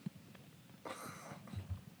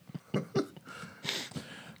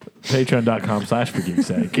 Patreon.com/for geek's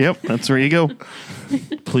sake. Yep, that's where you go.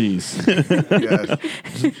 Please. Yes.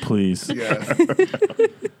 Please. Yes.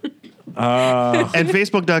 And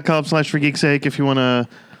Facebook.com/for geek's sake if you want to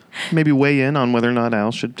maybe weigh in on whether or not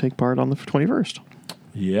Al should take part on the 21st.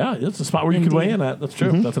 Yeah, it's a spot where you could weigh in at. That's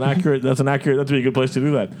true. That's an accurate. That's a really good place to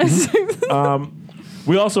do that.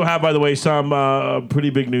 We also have, by the way, some pretty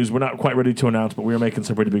big news. We're not quite ready to announce, but we are making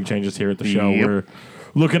some pretty big changes here at the show. Yep. We're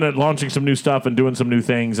looking at launching some new stuff and doing some new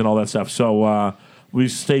things and all that stuff. So we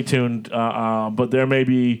stay tuned. But there may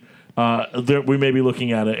be we may be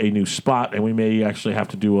looking at a new spot, and we may actually have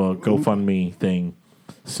to do a GoFundMe thing.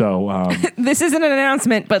 So This isn't an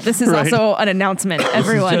announcement, but this is Right. also an announcement,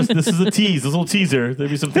 everyone. this is a tease, this little teaser.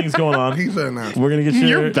 There'll be some things going on. He's there now. We're gonna get you.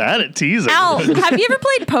 You're bad at teasing. Al, have you ever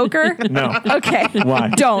played poker? No. Okay. Why?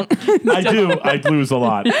 Don't. I do. I lose a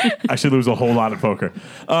lot. I actually lose a whole lot at poker.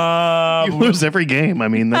 You lose every game. I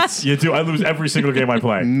mean, that's You do. I lose every single game I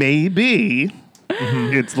play. maybe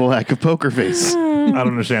it's the lack of poker face. I don't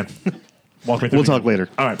understand. Walk me through. We'll the talk game. later.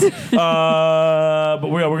 All right. But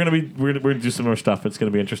we're gonna do some more stuff. It's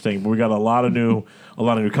gonna be interesting. We got a lot of new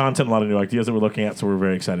content, a lot of new ideas that we're looking at. So we're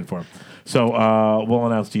very excited for them. So we'll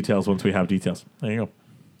announce details once we have details. There you go.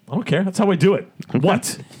 I don't care. That's how we do it.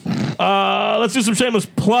 What? Let's do some shameless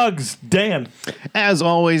plugs. Dan. As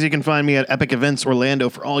always, you can find me at Epic Events Orlando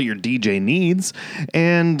for all your DJ needs.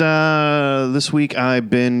 And this week I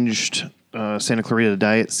binged Santa Clarita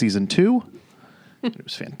Diet Season 2. It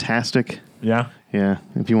was fantastic. Yeah. Yeah,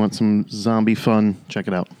 if you want some zombie fun, check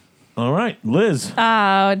it out. All right, Liz.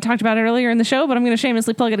 I talked about it earlier in the show, but I'm going to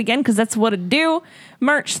shamelessly plug it again because that's what it do.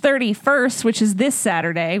 March 31st, which is this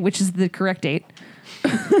Saturday, which is the correct date.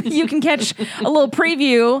 You can catch a little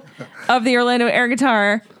preview of the Orlando Air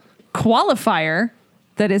Guitar qualifier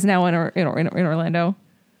that is now in Orlando,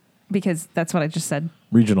 because that's what I just said.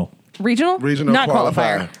 Regional. Regional? Regional Not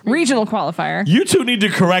qualifier. Regional qualifier. You two need to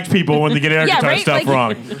correct people when they get air Yeah, guitar right? stuff Like-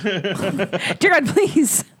 wrong. Dear God,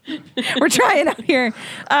 please. We're trying out here.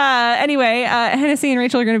 Anyway, Hennessy and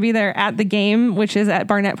Rachel are going to be there at the game, which is at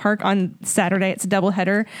Barnett Park on Saturday. It's a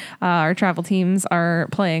doubleheader. Our travel teams are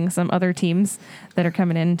playing some other teams that are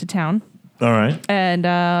coming into town. All right. And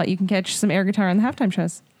you can catch some air guitar on the halftime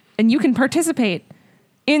shows. And you can participate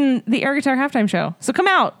in the air guitar halftime show. So come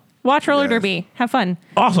out, watch roller derby, have fun.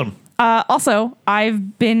 Awesome. Also,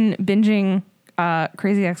 I've been binging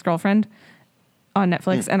Crazy Ex-Girlfriend on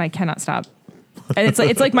Netflix, and I cannot stop. And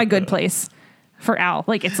it's like my good place for Al.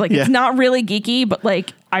 Like it's Yeah. it's not really geeky, but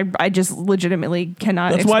like I just legitimately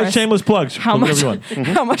cannot. That's why it's express shameless plugs. how Plug much everyone.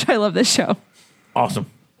 how much I love this show. Awesome.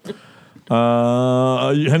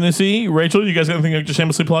 Hennessy, Rachel, you guys got anything to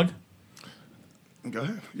shamelessly plug? Go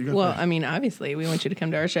ahead. You got Well, that. I mean, obviously, we want you to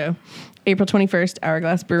come to our show. April 21st,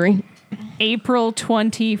 Hourglass Brewery. April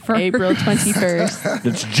 21st. April 21st.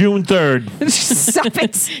 It's June 3rd, Stop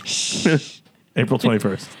it. April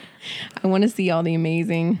 21st. I want to see all the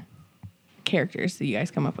amazing characters that you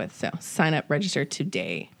guys come up with. So sign up, register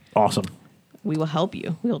today. Awesome. We will help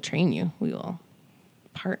you. We will train you. We will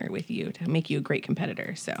partner with you to make you a great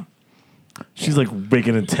competitor. So She's like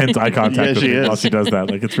making intense eye contact Yeah, with she me is. while she does that.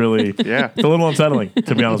 Like it's really, Yeah. it's a little unsettling,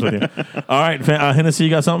 to be honest with you. All right, Hennessy, you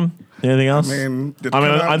got something? Anything else?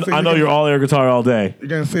 I know you're all air guitar all day. You're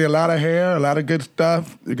gonna see a lot of hair, a lot of good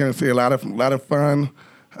stuff. You're gonna see a lot of fun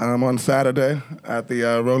on Saturday at the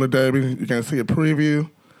roller derby. You're gonna see a preview.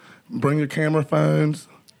 Bring your camera phones.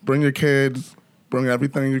 Bring your kids. Bring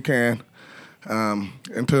everything you can.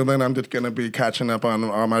 Until then, I'm just gonna be catching up on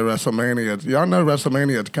all my WrestleManias. Y'all know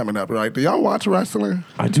WrestleMania is coming up, right? Do y'all watch wrestling?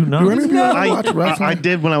 I do not. Do any of y'all watch I wrestling?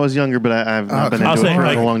 did when I was younger, but I've not been I'll into say, it for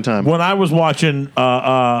like, a long time. when I was watching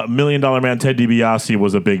 $1 Million Man Ted DiBiase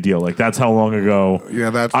was a big deal. Like that's how long ago. Yeah,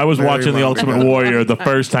 that's I was very watching The long Ultimate ago. Warrior the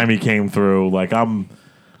first time he came through. Like I'm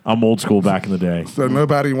old school back in the day. So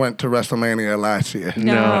nobody went to WrestleMania last year.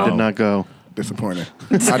 no, I No. did not go. Disappointed.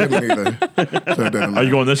 I didn't either. So it doesn't Are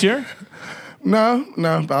you going this year? No.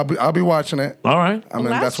 I'll be watching it. All right. I mean,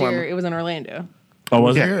 last that's why year, I'm it was in Orlando. Oh,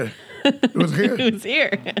 was it? here. It was here. It was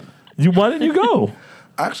here. Why didn't you go?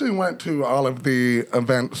 I actually went to all of the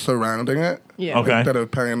events surrounding it. Yeah. Okay. Instead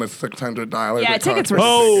of paying the $600. Yeah, it tickets cost were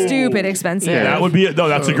Oh. stupid expensive. Yeah. That would be it. No,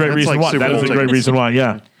 that's a great That's reason like why. Super That is a Bowl great tickets. reason why.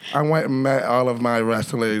 Yeah. I went and met all of my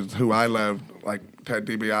wrestlers who I loved, like Ted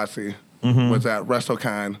DiBiase Mm-hmm. was at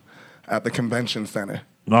WrestleCon at the convention center.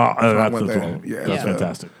 No, I went that's, there. Yeah, that's so-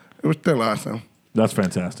 fantastic. It was still awesome. That's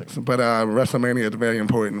fantastic. But WrestleMania is very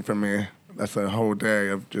important for me. That's a whole day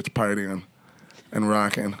of just partying and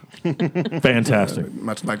rocking, Fantastic.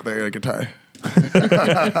 much like the air guitar.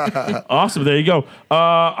 Awesome. There you go.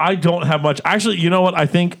 I don't have much. Actually, you know what? I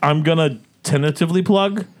think I'm going to tentatively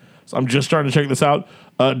plug. So I'm just starting to check this out.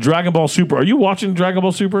 Dragon Ball Super. Are you watching Dragon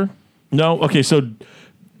Ball Super? No? Okay, so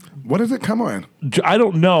What does it come on? I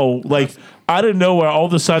don't know. Like, I didn't know where all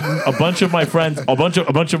of a sudden a bunch of my friends, a bunch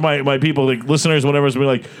of my people, like listeners, whatever, is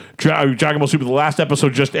like, Dragon Ball Super, the last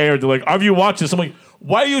episode just aired. They're like, have you watched this? I'm like,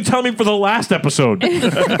 why are you telling me for the last episode? What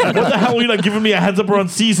the hell are you not giving me a heads up? We're on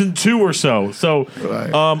season 2 or so. So Right.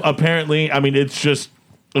 apparently, I mean, it's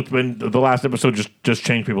been the last episode just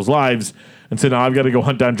changed people's lives. And so now I've got to go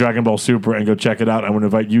hunt down Dragon Ball Super and go check it out. I want to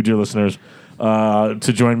invite you, dear listeners, to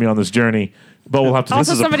join me on this journey. But we'll have to.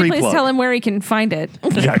 Also, is a somebody please pre-plug. tell him where he can find it.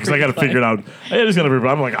 Yeah, because I got to figure it out. It is going to be.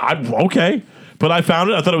 I'm like, okay. But I found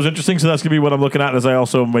it. I thought it was interesting. So that's going to be what I'm looking at as I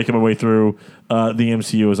also making my way through the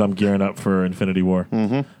MCU as I'm gearing up for Infinity War.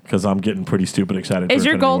 Because I'm getting pretty stupid excited. Is for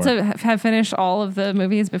your Infinity goal War. to have finished all of the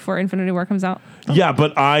movies before Infinity War comes out? Yeah,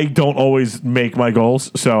 but I don't always make my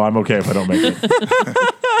goals. So I'm okay if I don't make it.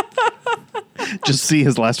 Just see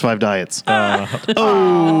his last 5 diets. Ow.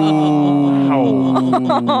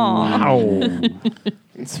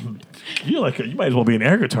 You might as well be an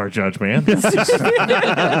air guitar judge, man. That's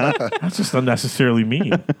just unnecessarily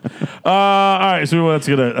mean. All right, so that's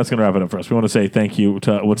gonna wrap it up for us. We want to say thank you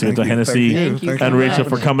to once again to Hennessy Thank you. and Rachel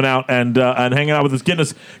for coming out and hanging out with us,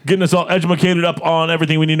 getting us all educated up on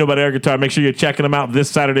everything we need to know about air guitar. Make sure you're checking them out this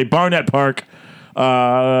Saturday, Barnett Park,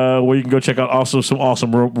 where you can go check out also some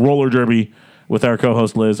awesome roller derby with our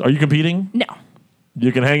co-host Liz. Are you competing? No.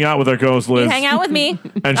 You can hang out with our co-host Liz. You hang out with me,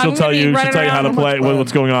 And she'll I'm tell gonna be you running how to around. play,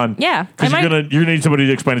 what's going on. Yeah, because you're gonna need somebody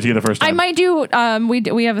to explain it to you the first time. I might do.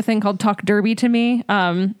 We have a thing called Talk Derby to Me,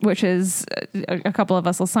 which is a couple of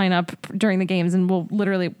us will sign up during the games, and we'll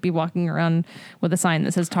literally be walking around with a sign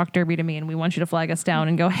that says Talk Derby to Me, and we want you to flag us down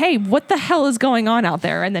and go, hey, what the hell is going on out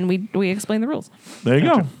there? And then we explain the rules. There you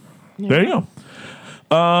go. There you go.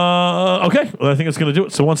 Okay, well, I think that's going to do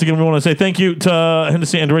it. So once again, we want to say thank you to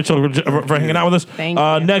Hennessy and Rachel for hanging out with us. Thank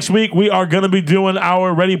you. Next week, we are going to be doing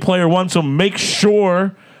our Ready Player One, so make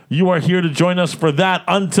sure you are here to join us for that.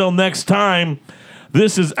 Until next time,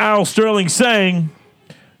 this is Al Sterling saying,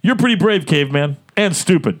 you're pretty brave, caveman, and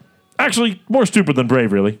stupid. Actually, more stupid than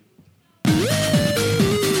brave, really.